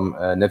Moritz from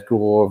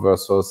Netguru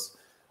versus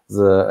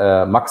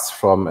the Max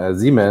from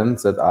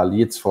Siemens that are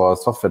leads for a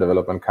software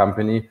development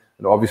company.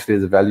 And obviously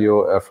the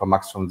value for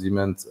Max from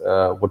Siemens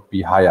would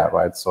be higher,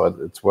 right? So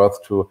it's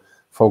worth to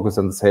focus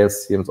on the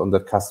sales teams on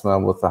that customer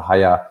with a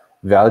higher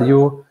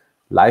value.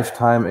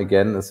 Lifetime,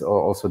 again, is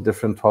also a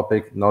different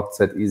topic, not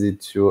that easy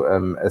to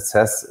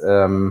assess.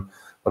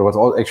 But what's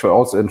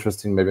also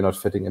interesting, maybe not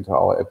fitting into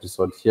our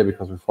episode here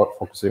because we're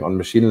focusing on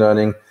machine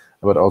learning,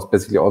 but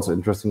basically also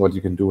interesting what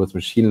you can do with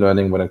machine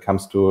learning when it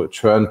comes to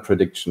churn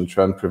prediction,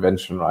 churn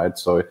prevention, right?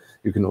 So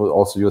you can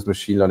also use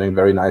machine learning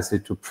very nicely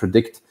to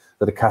predict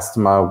that a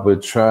customer will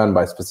churn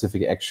by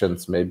specific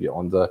actions, maybe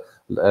on the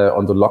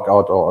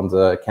lockout or on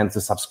the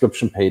cancel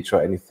subscription page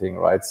or anything,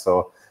 right?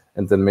 So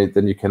and then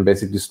you can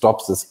basically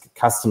stop the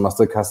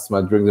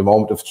customer during the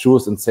moment of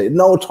truth and say,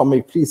 no,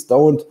 Tommy, please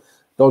don't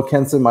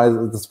cancel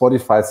the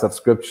Spotify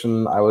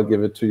subscription. I will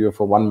give it to you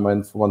for 1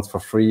 month, once for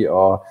free,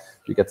 or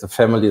you get the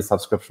family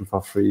subscription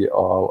for free,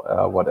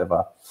 or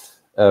whatever.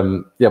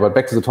 But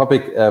back to the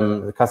topic,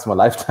 customer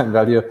lifetime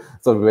value.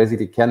 So we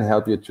basically can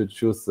help you to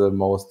choose the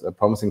most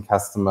promising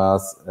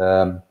customers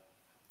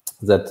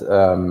that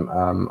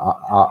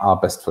are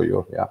best for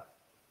you. Yeah.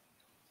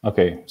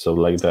 Okay, so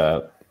like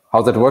that.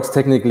 How that works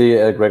technically,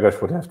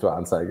 Grzegorz would have to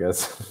answer, I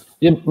guess.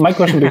 Yeah, my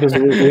question, because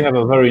we have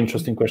a very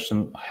interesting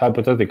question,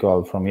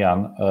 hypothetical from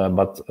Jan,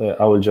 but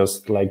I will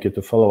just like you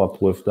to follow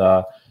up with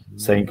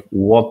saying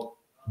what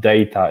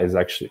data is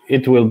actually,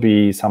 it will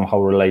be somehow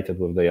related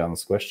with the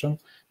Jan's question,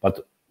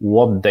 but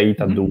what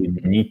data do we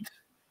need,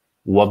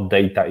 what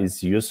data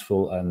is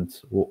useful, and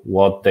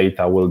what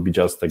data will be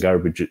just a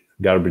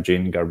garbage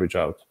in, garbage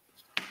out?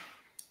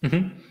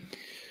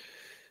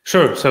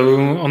 Sure. So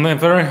on a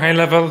very high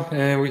level,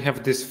 we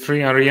have these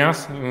three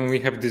areas. We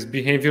have this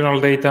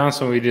behavioral data.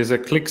 So it is a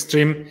click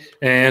stream.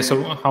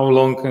 So how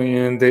long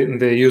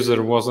the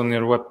user was on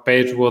your web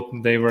page, what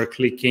they were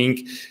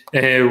clicking,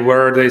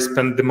 where they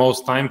spend the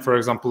most time, for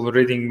example,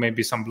 reading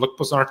maybe some blog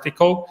post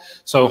article.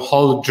 So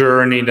whole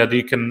journey that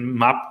you can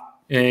map,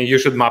 you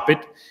should map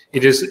it.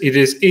 It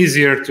is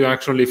easier to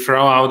actually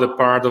throw out a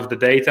part of the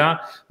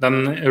data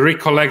than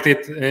recollect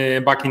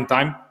it back in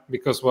time,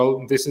 because,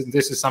 well, this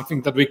is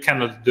something that we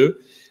cannot do.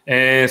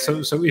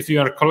 So if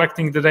you are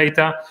collecting the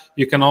data,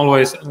 you can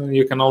always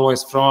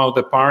throw out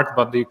the part,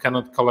 but you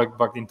cannot collect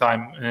back in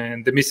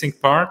time the missing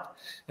part.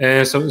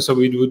 So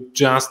it would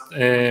just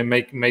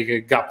make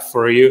a gap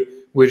for you,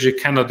 which you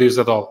cannot use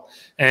at all.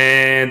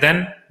 And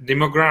then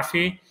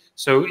demography.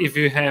 So if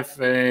you have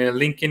a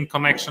LinkedIn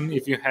connection,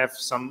 if you have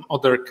some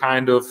other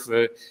kind of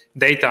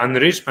data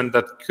enrichment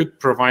that could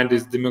provide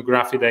this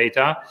demography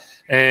data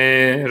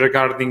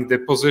regarding the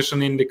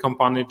position in the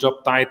company,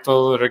 job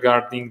title,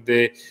 regarding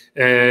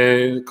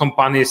the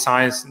company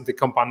size, the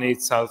company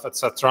itself,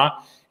 etc.,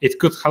 it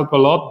could help a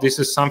lot. This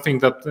is something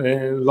that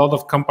a lot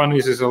of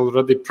companies is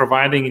already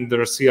providing in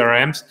their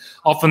CRMs.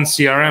 Often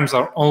CRMs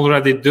are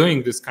already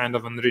doing this kind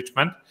of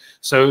enrichment.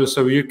 So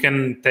you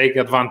can take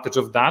advantage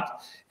of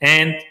that.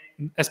 And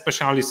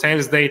especially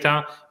sales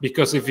data,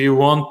 because if you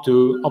want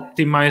to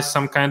optimize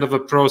some kind of a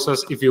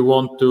process, if you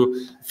want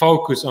to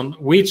focus on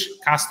which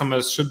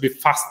customers should be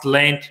fast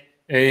laned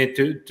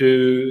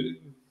to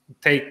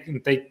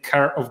take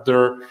care of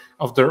their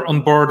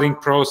onboarding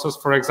process,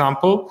 for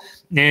example,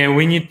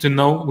 we need to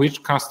know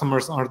which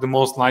customers are the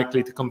most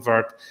likely to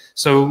convert.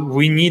 So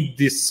we need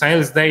this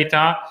sales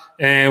data,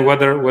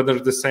 whether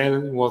the sale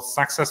was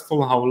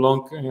successful, how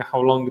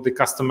long the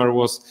customer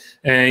was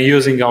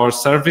using our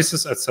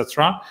services,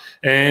 etc.,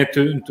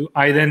 to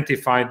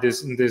identify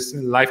this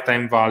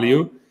lifetime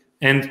value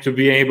and to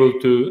be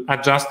able to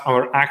adjust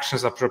our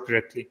actions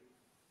appropriately.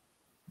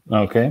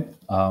 Okay,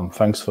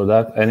 thanks for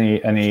that. Any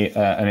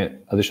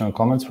additional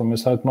comments from your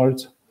side,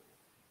 Moritz?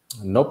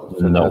 Nope.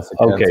 No.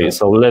 Okay,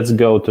 so let's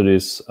go to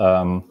this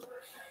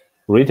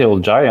retail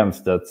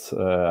giant that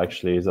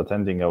actually is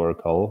attending our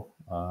call,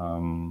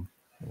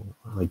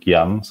 like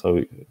Jan.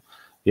 So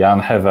Jan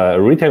have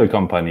a retail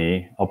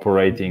company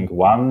operating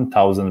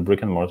 1,000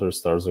 brick and mortar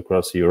stores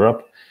across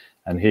Europe,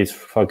 and he's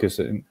focused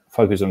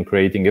on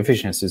creating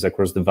efficiencies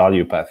across the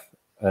value path.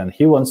 And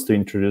he wants to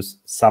introduce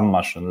some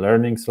machine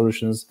learning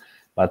solutions,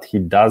 but he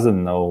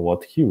doesn't know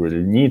what he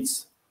really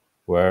needs.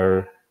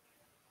 Where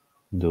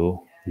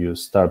do you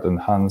start? And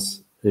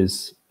Hans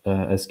is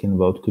asking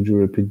about, could you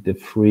repeat the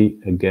three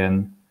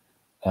again,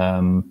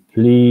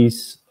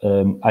 please?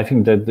 I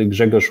think that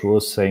Grzegorz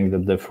was saying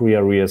that the three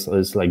areas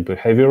is like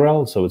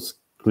behavioral, so it's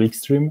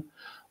clickstream,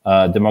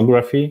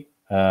 demography,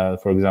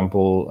 for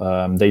example,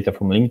 data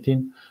from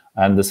LinkedIn,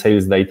 and the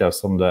sales data,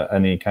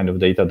 any kind of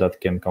data that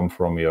can come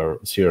from your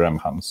CRM,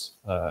 Hans,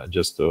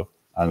 just to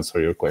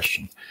answer your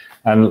question.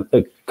 And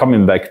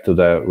coming back to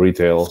the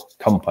retail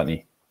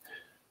company,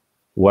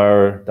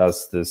 where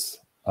does this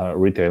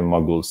retail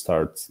module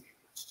start?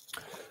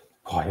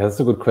 Oh, yeah, that's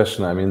a good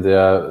question. I mean, there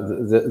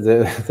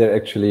are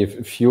actually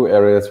a few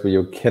areas where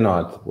you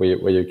cannot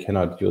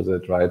use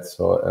it, right?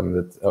 So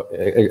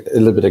it's a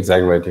little bit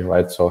exaggerating,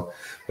 right? So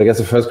I guess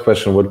the first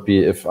question would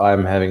be, if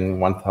I'm having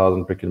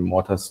 1,000 brick and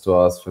mortar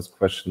stores, first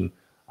question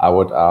I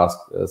would ask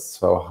is,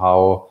 so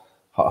how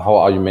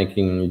are you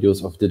making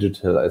use of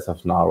digital as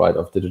of now, right?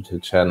 Of digital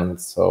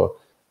channels. So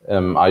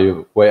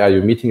where are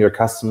you meeting your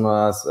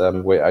customers?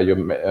 Where are you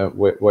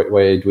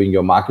doing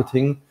your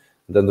marketing?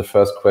 Then the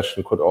first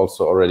question could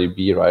also already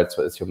be, right,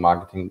 so is your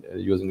marketing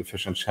using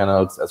efficient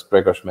channels? As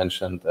Grzegorz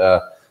mentioned,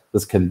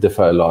 this can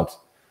differ a lot.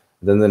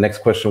 Then the next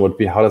question would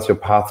be, how does your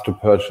path to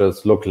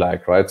purchase look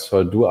like, right?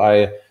 So do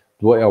I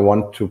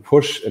want to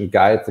push and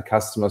guide the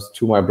customers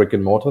to my brick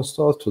and mortar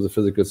stores, to the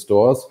physical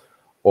stores,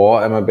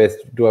 or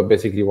do I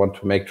basically want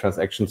to make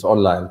transactions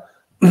online?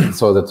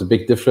 So that's a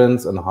big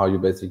difference in how you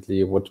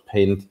basically would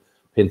paint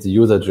the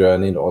user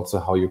journey, and also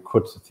how you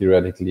could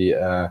theoretically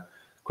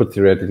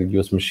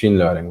use machine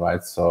learning,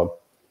 right? So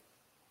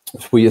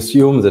if we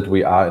assume that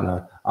we are in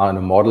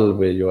a model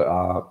where you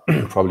are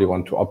probably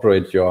want to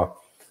operate your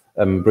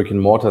brick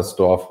and mortar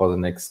store for the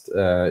next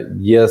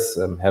years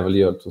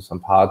heavily, or to some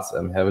parts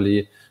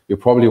heavily, you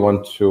probably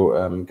want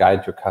to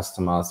guide your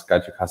customers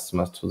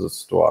to the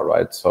store,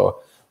 right? So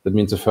that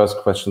means the first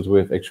questions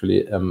we've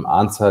actually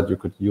answered. You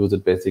could use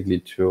it basically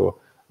to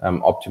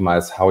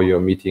optimize how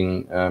you're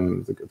meeting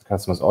the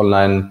customers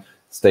online,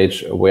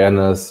 stage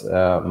awareness,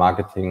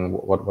 marketing,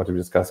 what we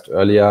discussed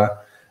earlier.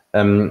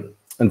 And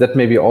that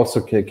maybe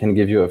also can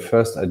give you a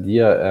first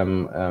idea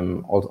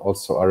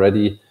also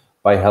already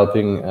by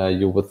helping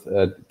you with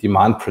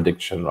demand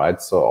prediction,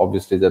 right? So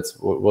obviously that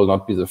will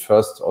not be the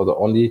first or the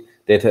only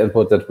data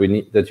input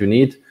that you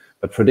need,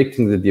 but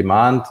predicting the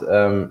demand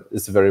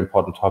is a very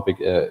important topic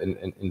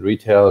in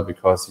retail,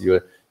 because you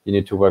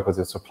need to work with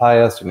your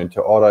suppliers, you need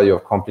to order, you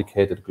have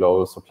complicated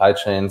global supply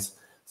chains.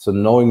 So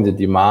knowing the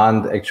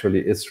demand actually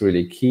is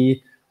really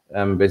key,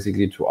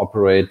 basically to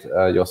operate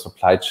your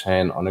supply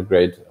chain on a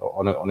great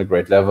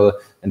level,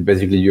 and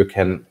basically you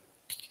can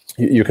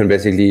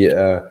basically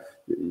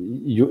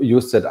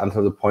use that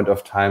until the point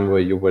of time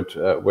where you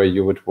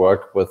would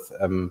work with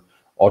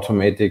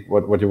automatic,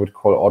 what you would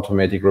call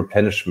automatic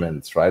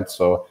replenishments, right?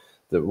 So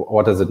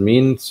what does it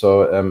mean?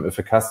 So if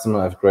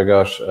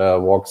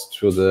Grzegorz walks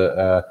to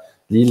the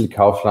Lidl,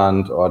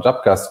 Kaufland, or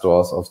Żabka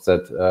stores of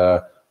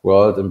that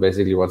world and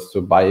basically wants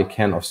to buy a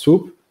can of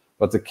soup,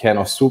 but the can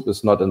of soup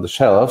is not in the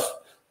shelf,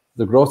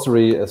 the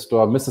grocery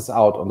store misses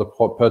out on the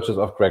purchase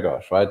of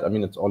Grzegorz, right? I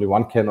mean, it's only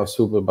 1 can of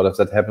soup, but if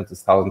that happens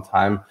 1,000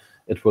 times,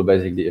 it will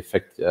basically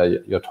affect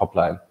your top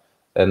line.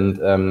 And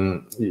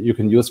you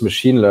can use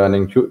machine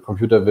learning,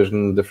 computer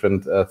vision,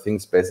 different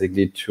things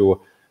basically to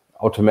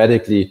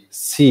automatically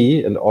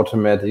see and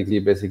automatically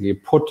basically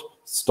put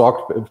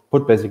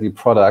basically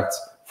products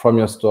from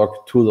your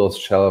stock to those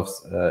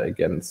shelves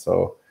again.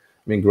 So,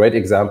 I mean, great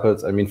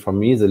examples. I mean, for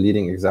me, the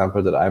leading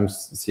example that I'm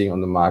seeing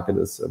on the market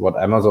is what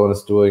Amazon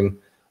is doing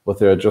with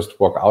their just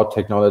walk out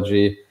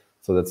technology.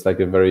 So that's like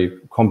a very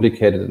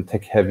complicated and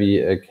tech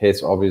heavy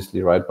case,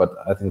 obviously, right? But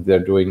I think they're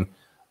doing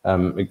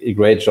a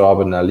great job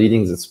and are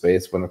leading the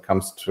space when it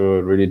comes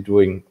to really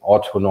doing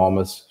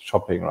autonomous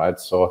shopping, right?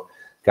 So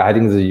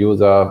guiding the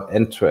user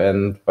end to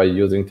end by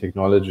using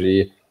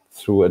technology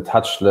through a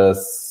touchless,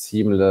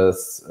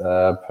 seamless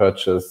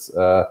purchase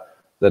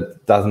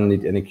that doesn't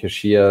need any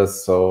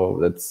cashiers. So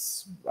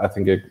that's, I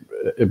think, a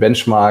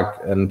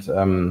benchmark.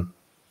 And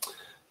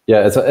yeah,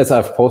 as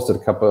I've posted a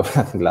couple of,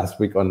 I think last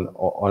week on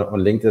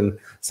LinkedIn,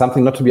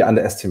 something not to be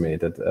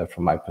underestimated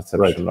from my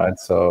perception, right?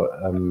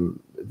 So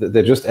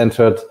they just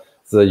entered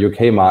the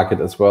UK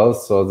market as well.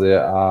 So they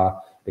are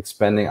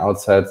expanding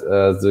outside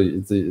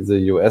the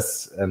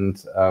US.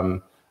 And I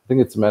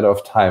think it's a matter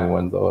of time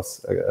when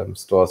those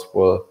stores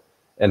will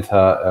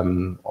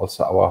enter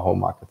also our home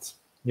markets.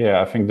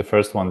 Yeah, I think the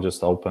first one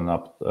just opened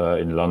up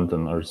in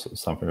London or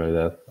something like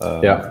that.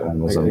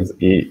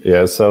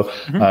 Yeah. So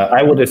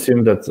I would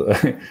assume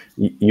that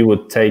you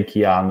would take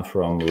Jan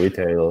from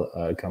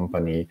retail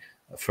company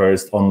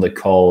first on the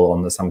call,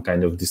 on some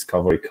kind of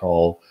discovery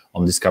call,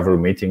 on discovery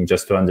meeting,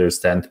 just to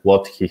understand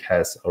what he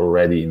has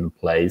already in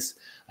place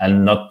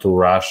and not to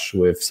rush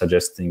with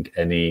suggesting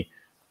any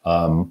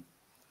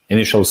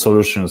initial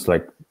solutions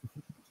like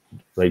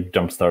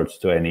jump starts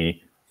to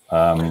any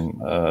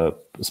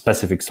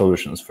specific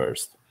solutions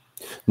first.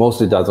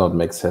 Mostly does not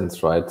make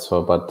sense, right?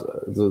 So, but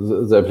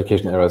the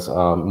application areas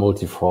are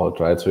multi-fold,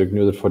 right? So you can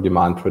use it for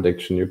demand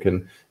prediction. You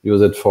can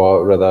use it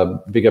for rather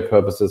bigger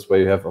purposes where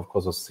you have, of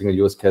course, a single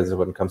use cases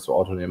when it comes to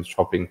autonomous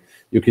shopping.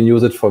 You can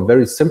use it for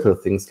very simple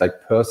things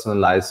like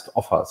personalized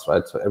offers,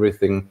 right? So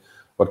everything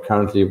what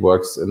currently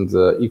works in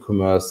the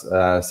e-commerce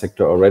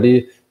sector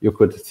already, you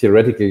could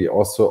theoretically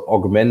also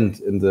augment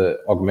in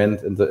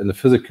the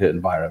physical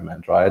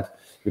environment, right?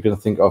 You can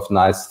think of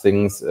nice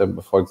things,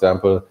 for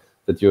example,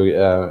 that you,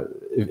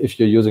 if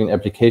you're using an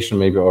application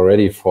maybe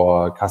already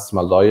for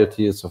customer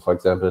loyalty. So, for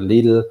example,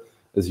 Lidl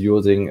is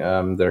using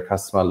their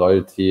customer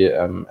loyalty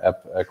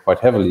app quite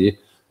heavily.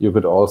 You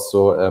could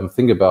also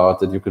think about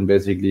that you can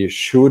basically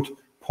shoot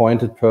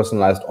pointed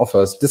personalized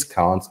offers,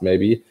 discounts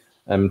maybe,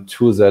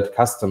 to that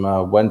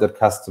customer when that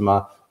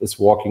customer is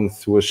walking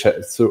through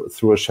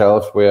a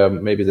shelf where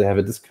maybe they have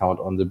a discount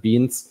on the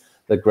beans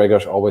that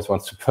Grzegorz always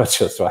wants to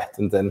purchase, right?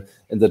 And then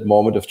in that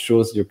moment of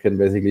truth, you can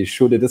basically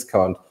shoot a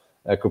discount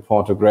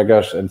coupon to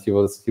Grzegorz, and he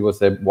will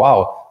say,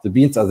 "Wow, the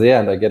beans are there,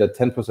 and I get a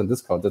 10%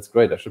 discount. That's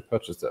great. I should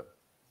purchase them."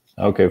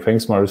 Okay,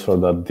 thanks, Moritz, for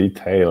that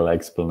detailed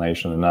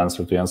explanation and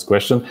answer to Jan's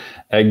question.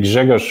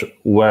 Grzegorz,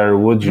 where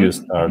would you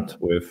start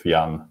with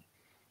Jan?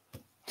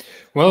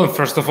 Well,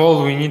 first of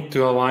all, we need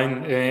to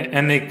align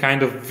any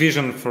kind of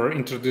vision for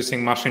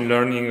introducing machine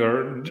learning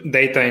or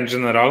data in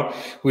general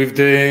with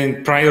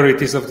the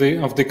priorities of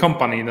the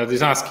company that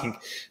is asking,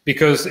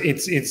 because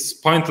it's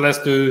pointless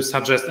to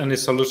suggest any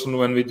solution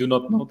when we do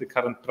not know the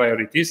current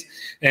priorities,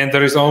 and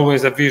there is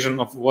always a vision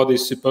of what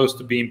is supposed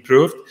to be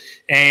improved.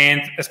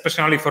 And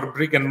especially for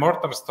brick and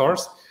mortar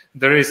stores,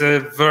 there is a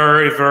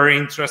very, very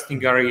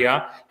interesting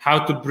area how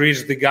to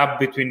bridge the gap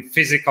between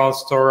physical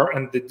store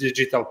and the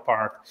digital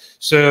part.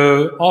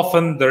 So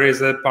often there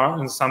is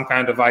some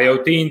kind of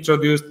IoT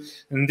introduced,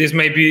 and this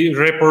may be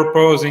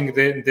repurposing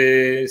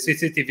the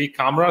CCTV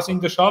cameras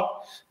in the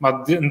shop,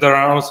 but there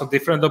are also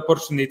different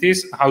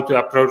opportunities how to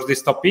approach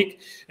this topic.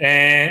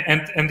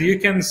 And you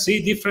can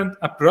see different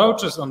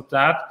approaches on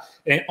that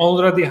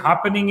already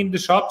happening in the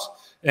shops.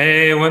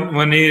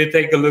 When you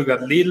take a look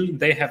at Lidl,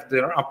 they have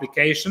their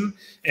application,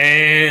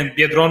 and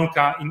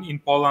Biedronka in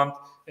Poland,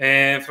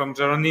 from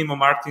Jeronimo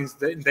Martins,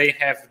 they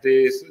have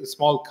this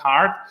small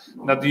card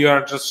that you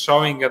are just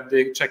showing at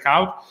the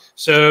checkout.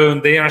 So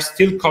they are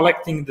still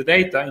collecting the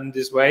data in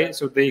this way,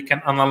 so they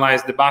can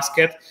analyze the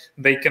basket.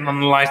 They can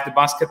analyze the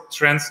basket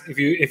trends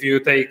if you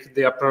take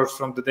the approach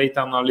from the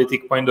data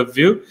analytic point of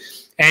view.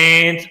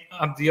 And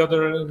at the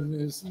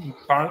other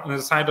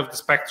side of the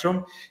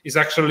spectrum is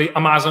actually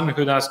Amazon,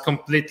 who does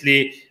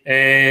completely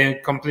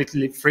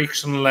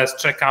frictionless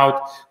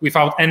checkout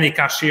without any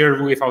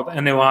cashier, without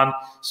anyone.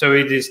 So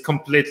it is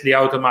completely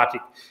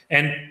automatic.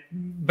 And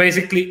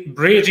basically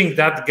bridging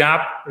that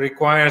gap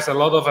requires a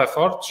lot of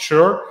effort,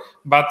 sure,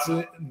 but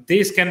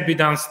this can be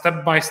done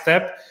step by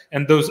step.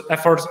 And those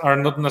efforts are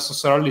not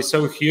necessarily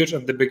so huge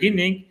at the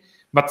beginning,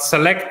 but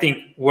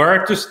selecting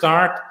where to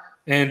start,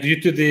 and due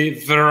to the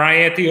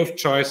variety of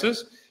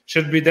choices,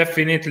 should be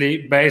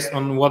definitely based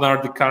on what are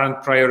the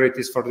current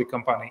priorities for the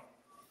company.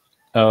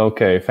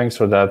 Okay, thanks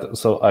for that.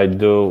 So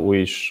we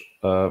wish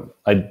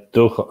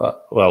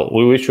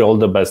you all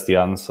the best,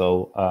 Jan.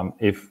 So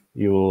if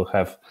you will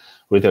have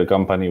retail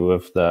company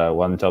with the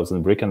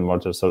 1,000 brick and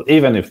mortar. So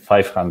even if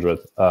 500,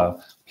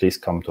 please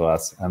come to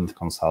us and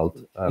consult.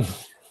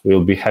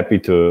 We'll be happy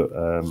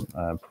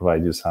to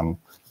provide you some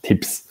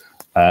tips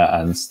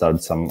and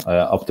start some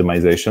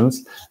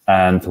optimizations.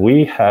 And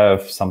we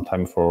have some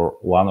time for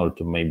one or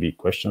two maybe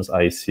questions.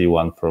 I see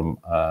one from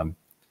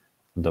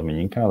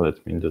Dominika.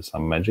 Let me do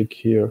some magic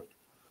here.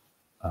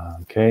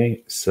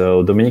 Okay,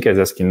 so Dominika is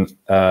asking,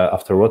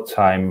 after what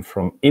time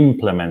from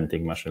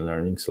implementing machine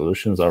learning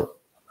solutions or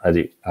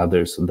any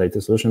other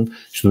data solution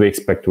should we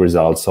expect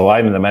results? So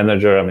I'm the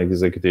manager, I'm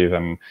executive,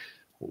 I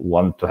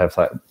want to have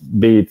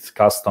bits,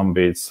 custom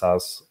bits,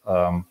 SaaS.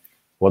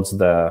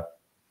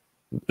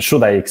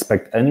 Should I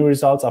expect any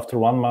results after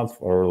 1 month,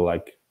 or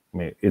like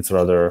it's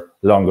rather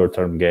longer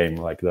term game,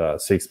 like the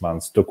 6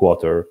 months, 2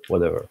 quarters,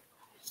 whatever?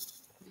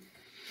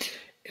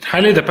 It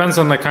highly depends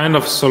on the kind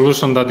of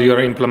solution that you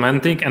are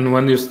implementing and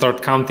when you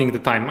start counting the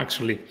time,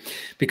 actually.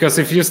 Because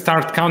if you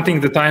start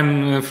counting the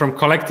time from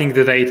collecting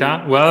the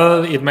data,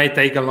 well, it may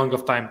take a long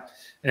of time.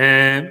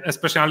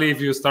 Especially if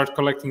you start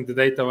collecting the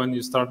data when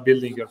you start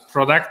building your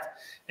product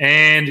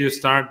and you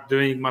start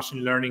doing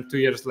machine learning 2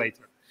 years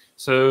later.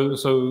 So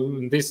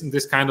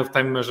this kind of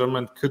time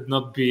measurement could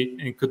not be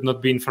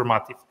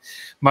informative.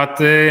 But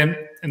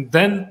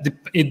then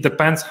it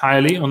depends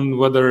highly on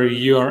whether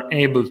you are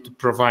able to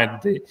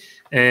provide the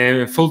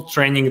full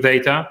training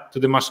data to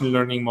the machine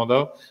learning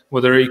model,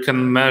 whether you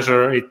can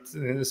measure it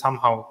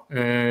somehow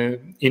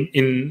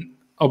in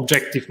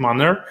objective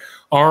manner,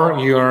 or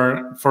you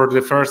are, for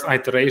the first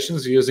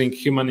iterations, using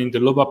human in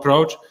the loop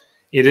approach.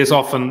 It is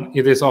often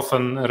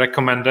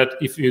recommended,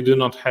 if you do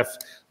not have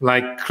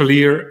like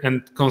clear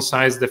and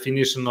concise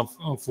definition of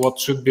what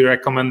should be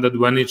recommended,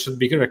 when it should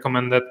be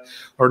recommended,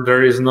 or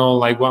there is no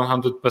like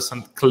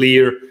 100%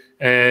 clear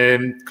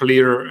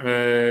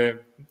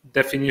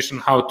definition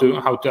how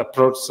to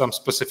approach some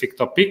specific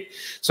topic.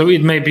 So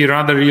it may be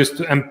rather used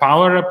to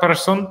empower a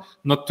person,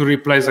 not to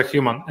replace a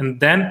human, and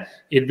then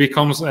it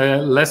becomes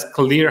less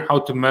clear how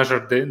to measure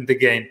the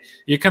gain.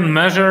 You can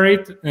measure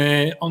it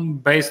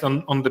based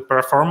on the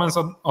performance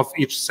of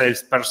each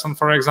salesperson,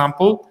 for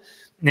example,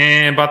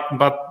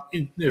 but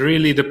it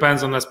really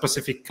depends on a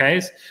specific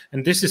case,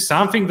 and this is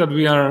something that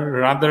we are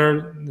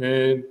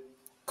rather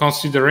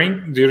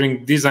considering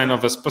during design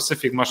of a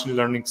specific machine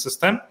learning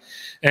system,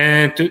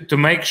 to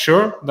make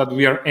sure that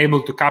we are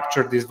able to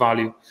capture this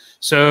value.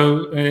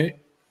 So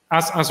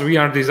as we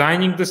are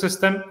designing the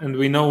system and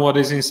we know what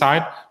is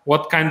inside,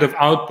 what kind of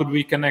output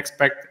we can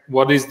expect,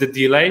 what is the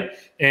delay,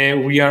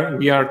 we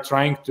are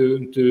trying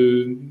to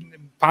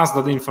pass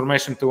that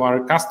information to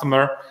our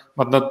customer,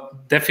 but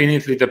that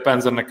definitely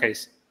depends on the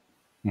case.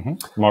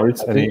 Mm-hmm.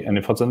 Moritz,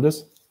 any thoughts on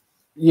this?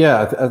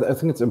 Yeah, I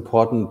think it's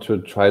important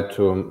to try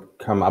to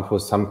come up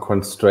with some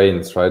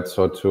constraints, right?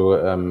 So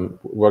to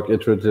work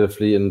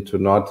iteratively and to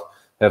not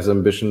have the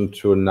ambition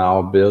to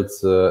now build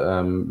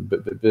a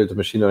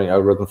machine learning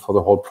algorithm for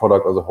the whole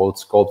product or the whole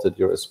scope that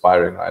you're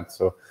aspiring, right?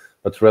 So,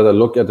 but rather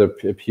look at a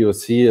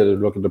POC,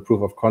 look at the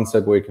proof of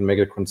concept where you can make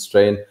a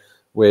constraint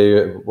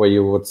where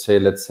you would say,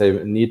 let's say,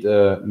 need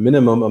a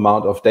minimum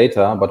amount of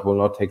data, but will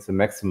not take the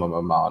maximum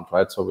amount,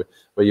 right? So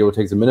where you will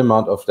take the minimum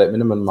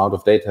amount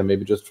of data,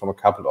 maybe just from a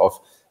couple of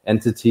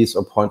entities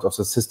or points of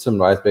the system,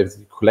 right?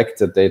 Basically collect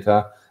the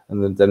data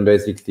and then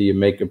basically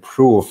make a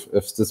proof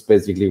if this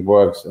basically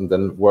works, and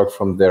then work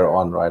from there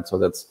on, right? So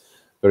that's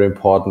very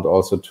important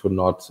also to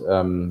not,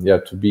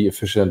 to be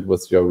efficient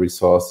with your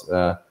resource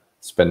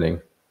spending.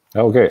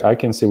 Okay, I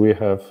can see we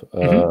have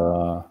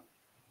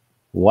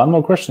one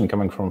more question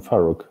coming from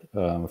Farouk.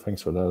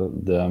 Thanks for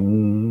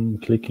that.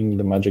 Clicking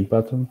the magic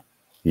button.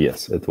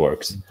 Yes, it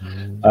works.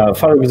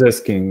 Farouk is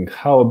asking,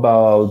 how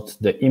about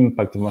the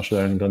impact of machine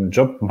learning on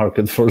job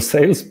market for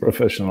sales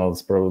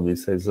professionals? Probably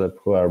sales rep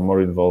who are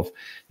more involved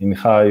in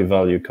high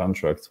value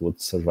contracts would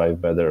survive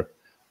better.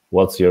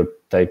 What's your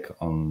take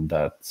on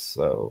that?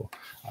 So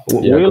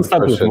we'll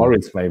start with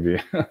Moritz, maybe.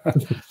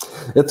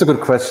 It's a good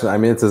question. I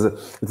mean, it's a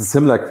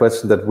similar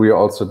question that we are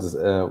also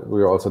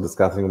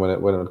discussing when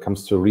it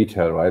comes to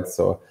retail, right?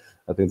 So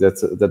I think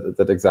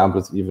that example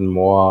is even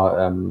more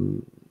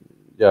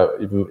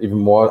even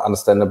more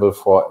understandable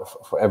for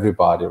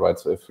everybody, right?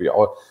 So if we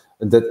all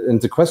and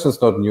the question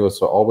is not new.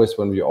 So always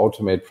when we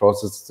automate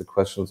processes, the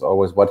question is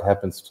always what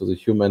happens to the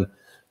human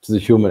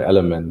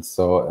element.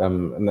 So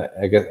and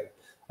I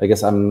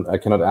guess I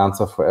cannot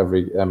answer for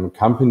every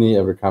company.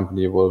 Every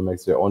company will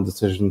make their own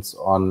decisions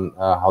on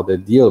how they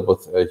deal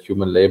with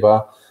human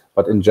labor.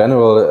 But in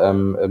general,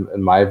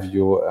 in my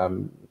view,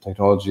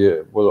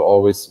 technology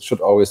should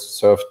always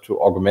serve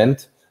to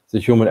augment the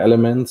human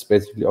elements,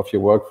 basically, of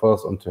your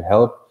workforce, and to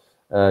help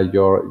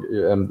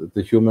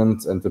the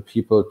humans and the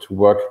people to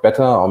work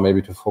better, or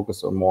maybe to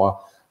focus on more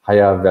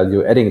higher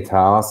value adding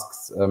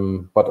tasks.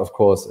 But of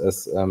course,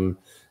 as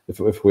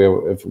if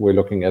we're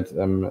looking at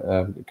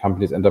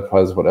companies,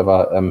 enterprises,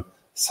 whatever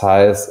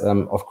size,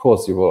 of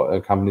course,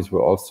 companies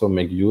will also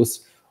make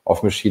use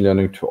of machine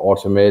learning to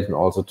automate and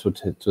also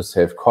to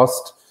save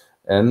cost.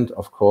 And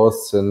of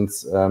course,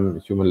 since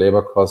human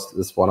labor cost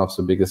is one of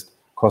the biggest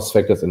cost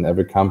factors in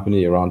every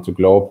company around the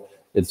globe.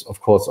 It's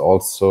of course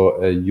also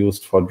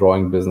used for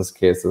drawing business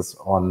cases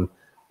on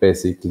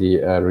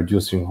basically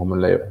reducing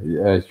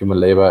human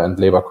labor and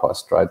labor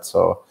cost, right?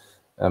 So,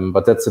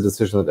 but that's a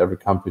decision that every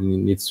company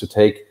needs to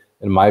take.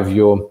 In my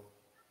view,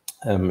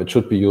 it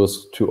should be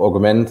used to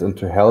augment and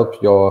to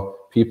help your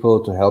people,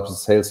 to help the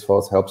sales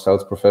force, help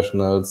sales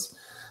professionals.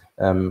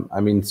 I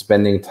mean,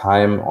 spending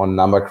time on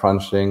number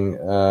crunching,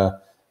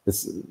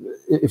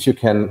 if you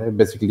can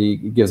basically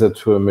give it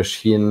to a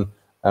machine,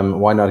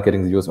 why not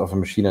getting the use of a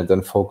machine and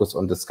then focus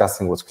on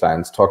discussing with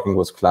clients, talking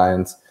with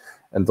clients,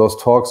 and those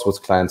talks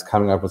with clients,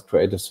 coming up with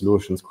creative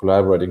solutions,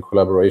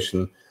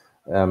 collaboration.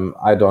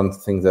 I don't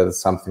think that is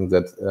something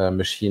that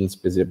machines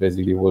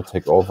basically will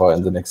take over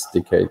in the next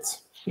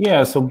decades.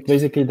 Yeah, so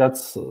basically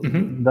that's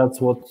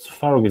what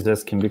Faruk is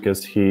asking,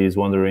 because he is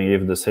wondering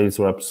if the sales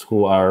reps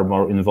who are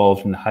more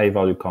involved in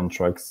high-value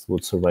contracts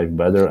would survive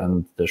better,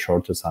 and the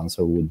shortest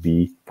answer would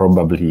be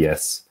probably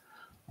yes.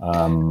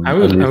 I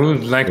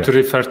would like to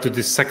refer to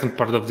the second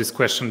part of this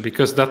question,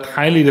 because that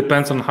highly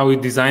depends on how we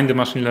design the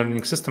machine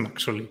learning system,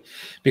 actually.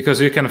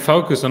 Because you can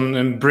focus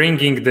on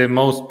bringing the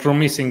most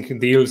promising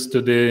deals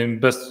to the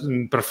best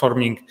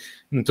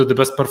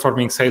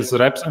performing sales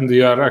reps, and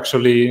you are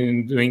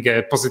actually doing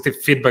a positive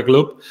feedback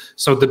loop.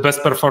 So the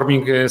best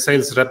performing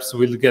sales reps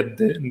will get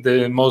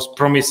the most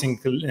promising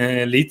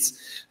leads,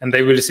 and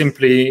they will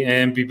simply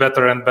be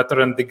better and better,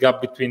 and the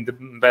gap between the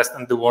best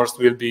and the worst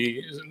will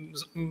be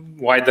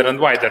wider and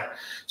wider.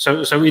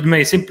 So it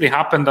may simply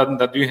happen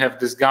that you have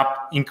this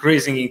gap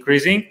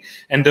increasing,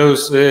 and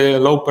those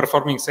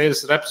low-performing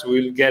sales reps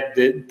will get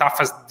the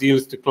toughest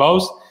deals to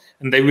close,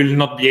 and they will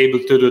not be able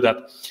to do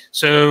that.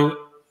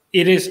 So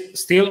it is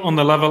still on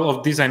the level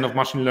of design of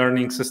machine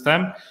learning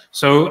system.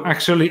 So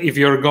actually, if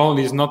your goal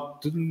is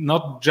not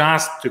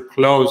just to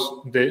close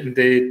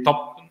the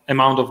top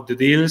amount of the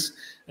deals,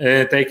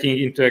 taking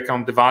into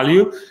account the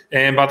value,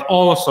 but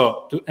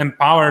also to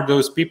empower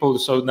those people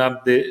so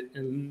that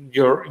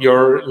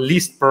your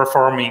least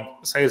performing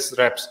sales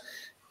reps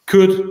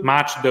could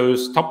match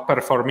those top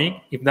performing,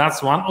 if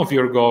that's one of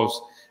your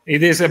goals.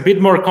 It is a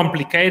bit more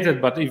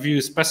complicated, but if you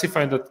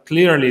specify that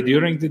clearly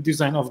during the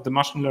design of the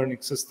machine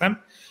learning system,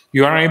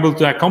 you are able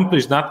to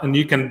accomplish that, and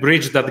you can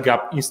bridge that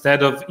gap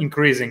instead of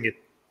increasing it.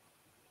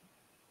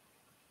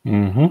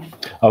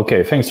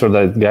 Okay, thanks for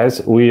that,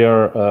 guys. We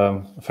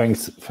are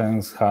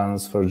thanks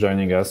Hans for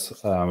joining us.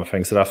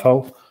 Thanks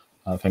Rafał.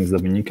 Thanks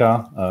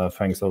Dominika.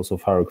 Thanks also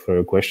Faruk for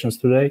your questions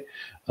today.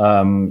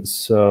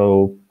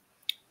 So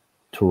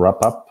to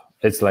wrap up,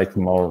 it's like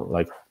more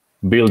like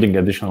building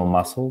additional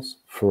muscles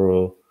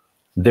through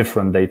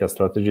different data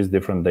strategies,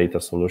 different data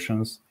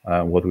solutions.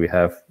 What we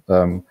have,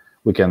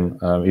 we can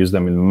use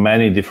them in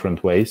many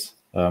different ways.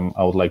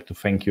 I would like to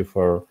thank you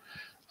for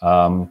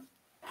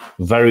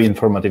very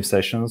informative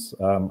sessions.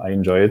 I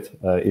enjoy it,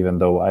 even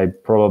though I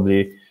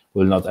probably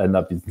will not end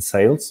up in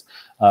sales.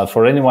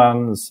 For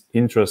anyone's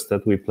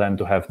interested, we plan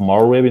to have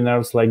more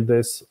webinars like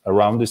this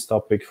around this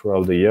topic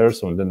throughout the year.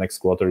 So in the next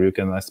quarter, you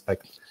can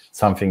expect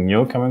something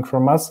new coming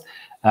from us.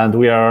 And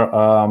we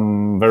are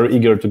very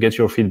eager to get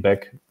your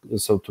feedback,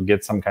 so to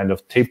get some kind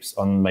of tips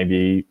on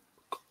maybe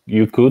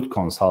you could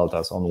consult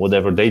us on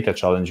whatever data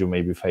challenge you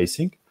may be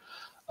facing.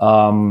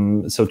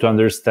 So to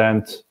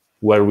understand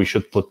where we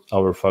should put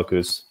our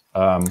focus,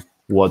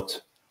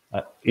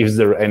 is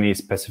there any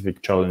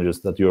specific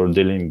challenges that you're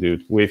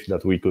dealing with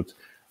that we could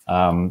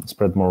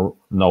spread more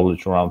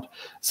knowledge around.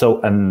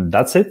 So, and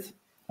that's it.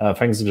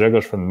 Thanks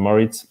Grzegorz and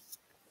Moritz,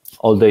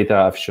 all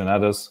data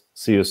aficionados.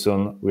 See you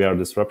soon. We are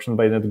Disruption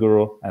by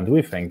Netguru, and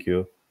we thank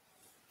you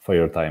for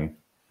your time.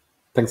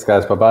 Thanks,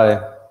 guys.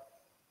 Bye-bye.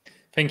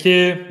 Thank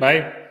you.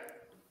 Bye.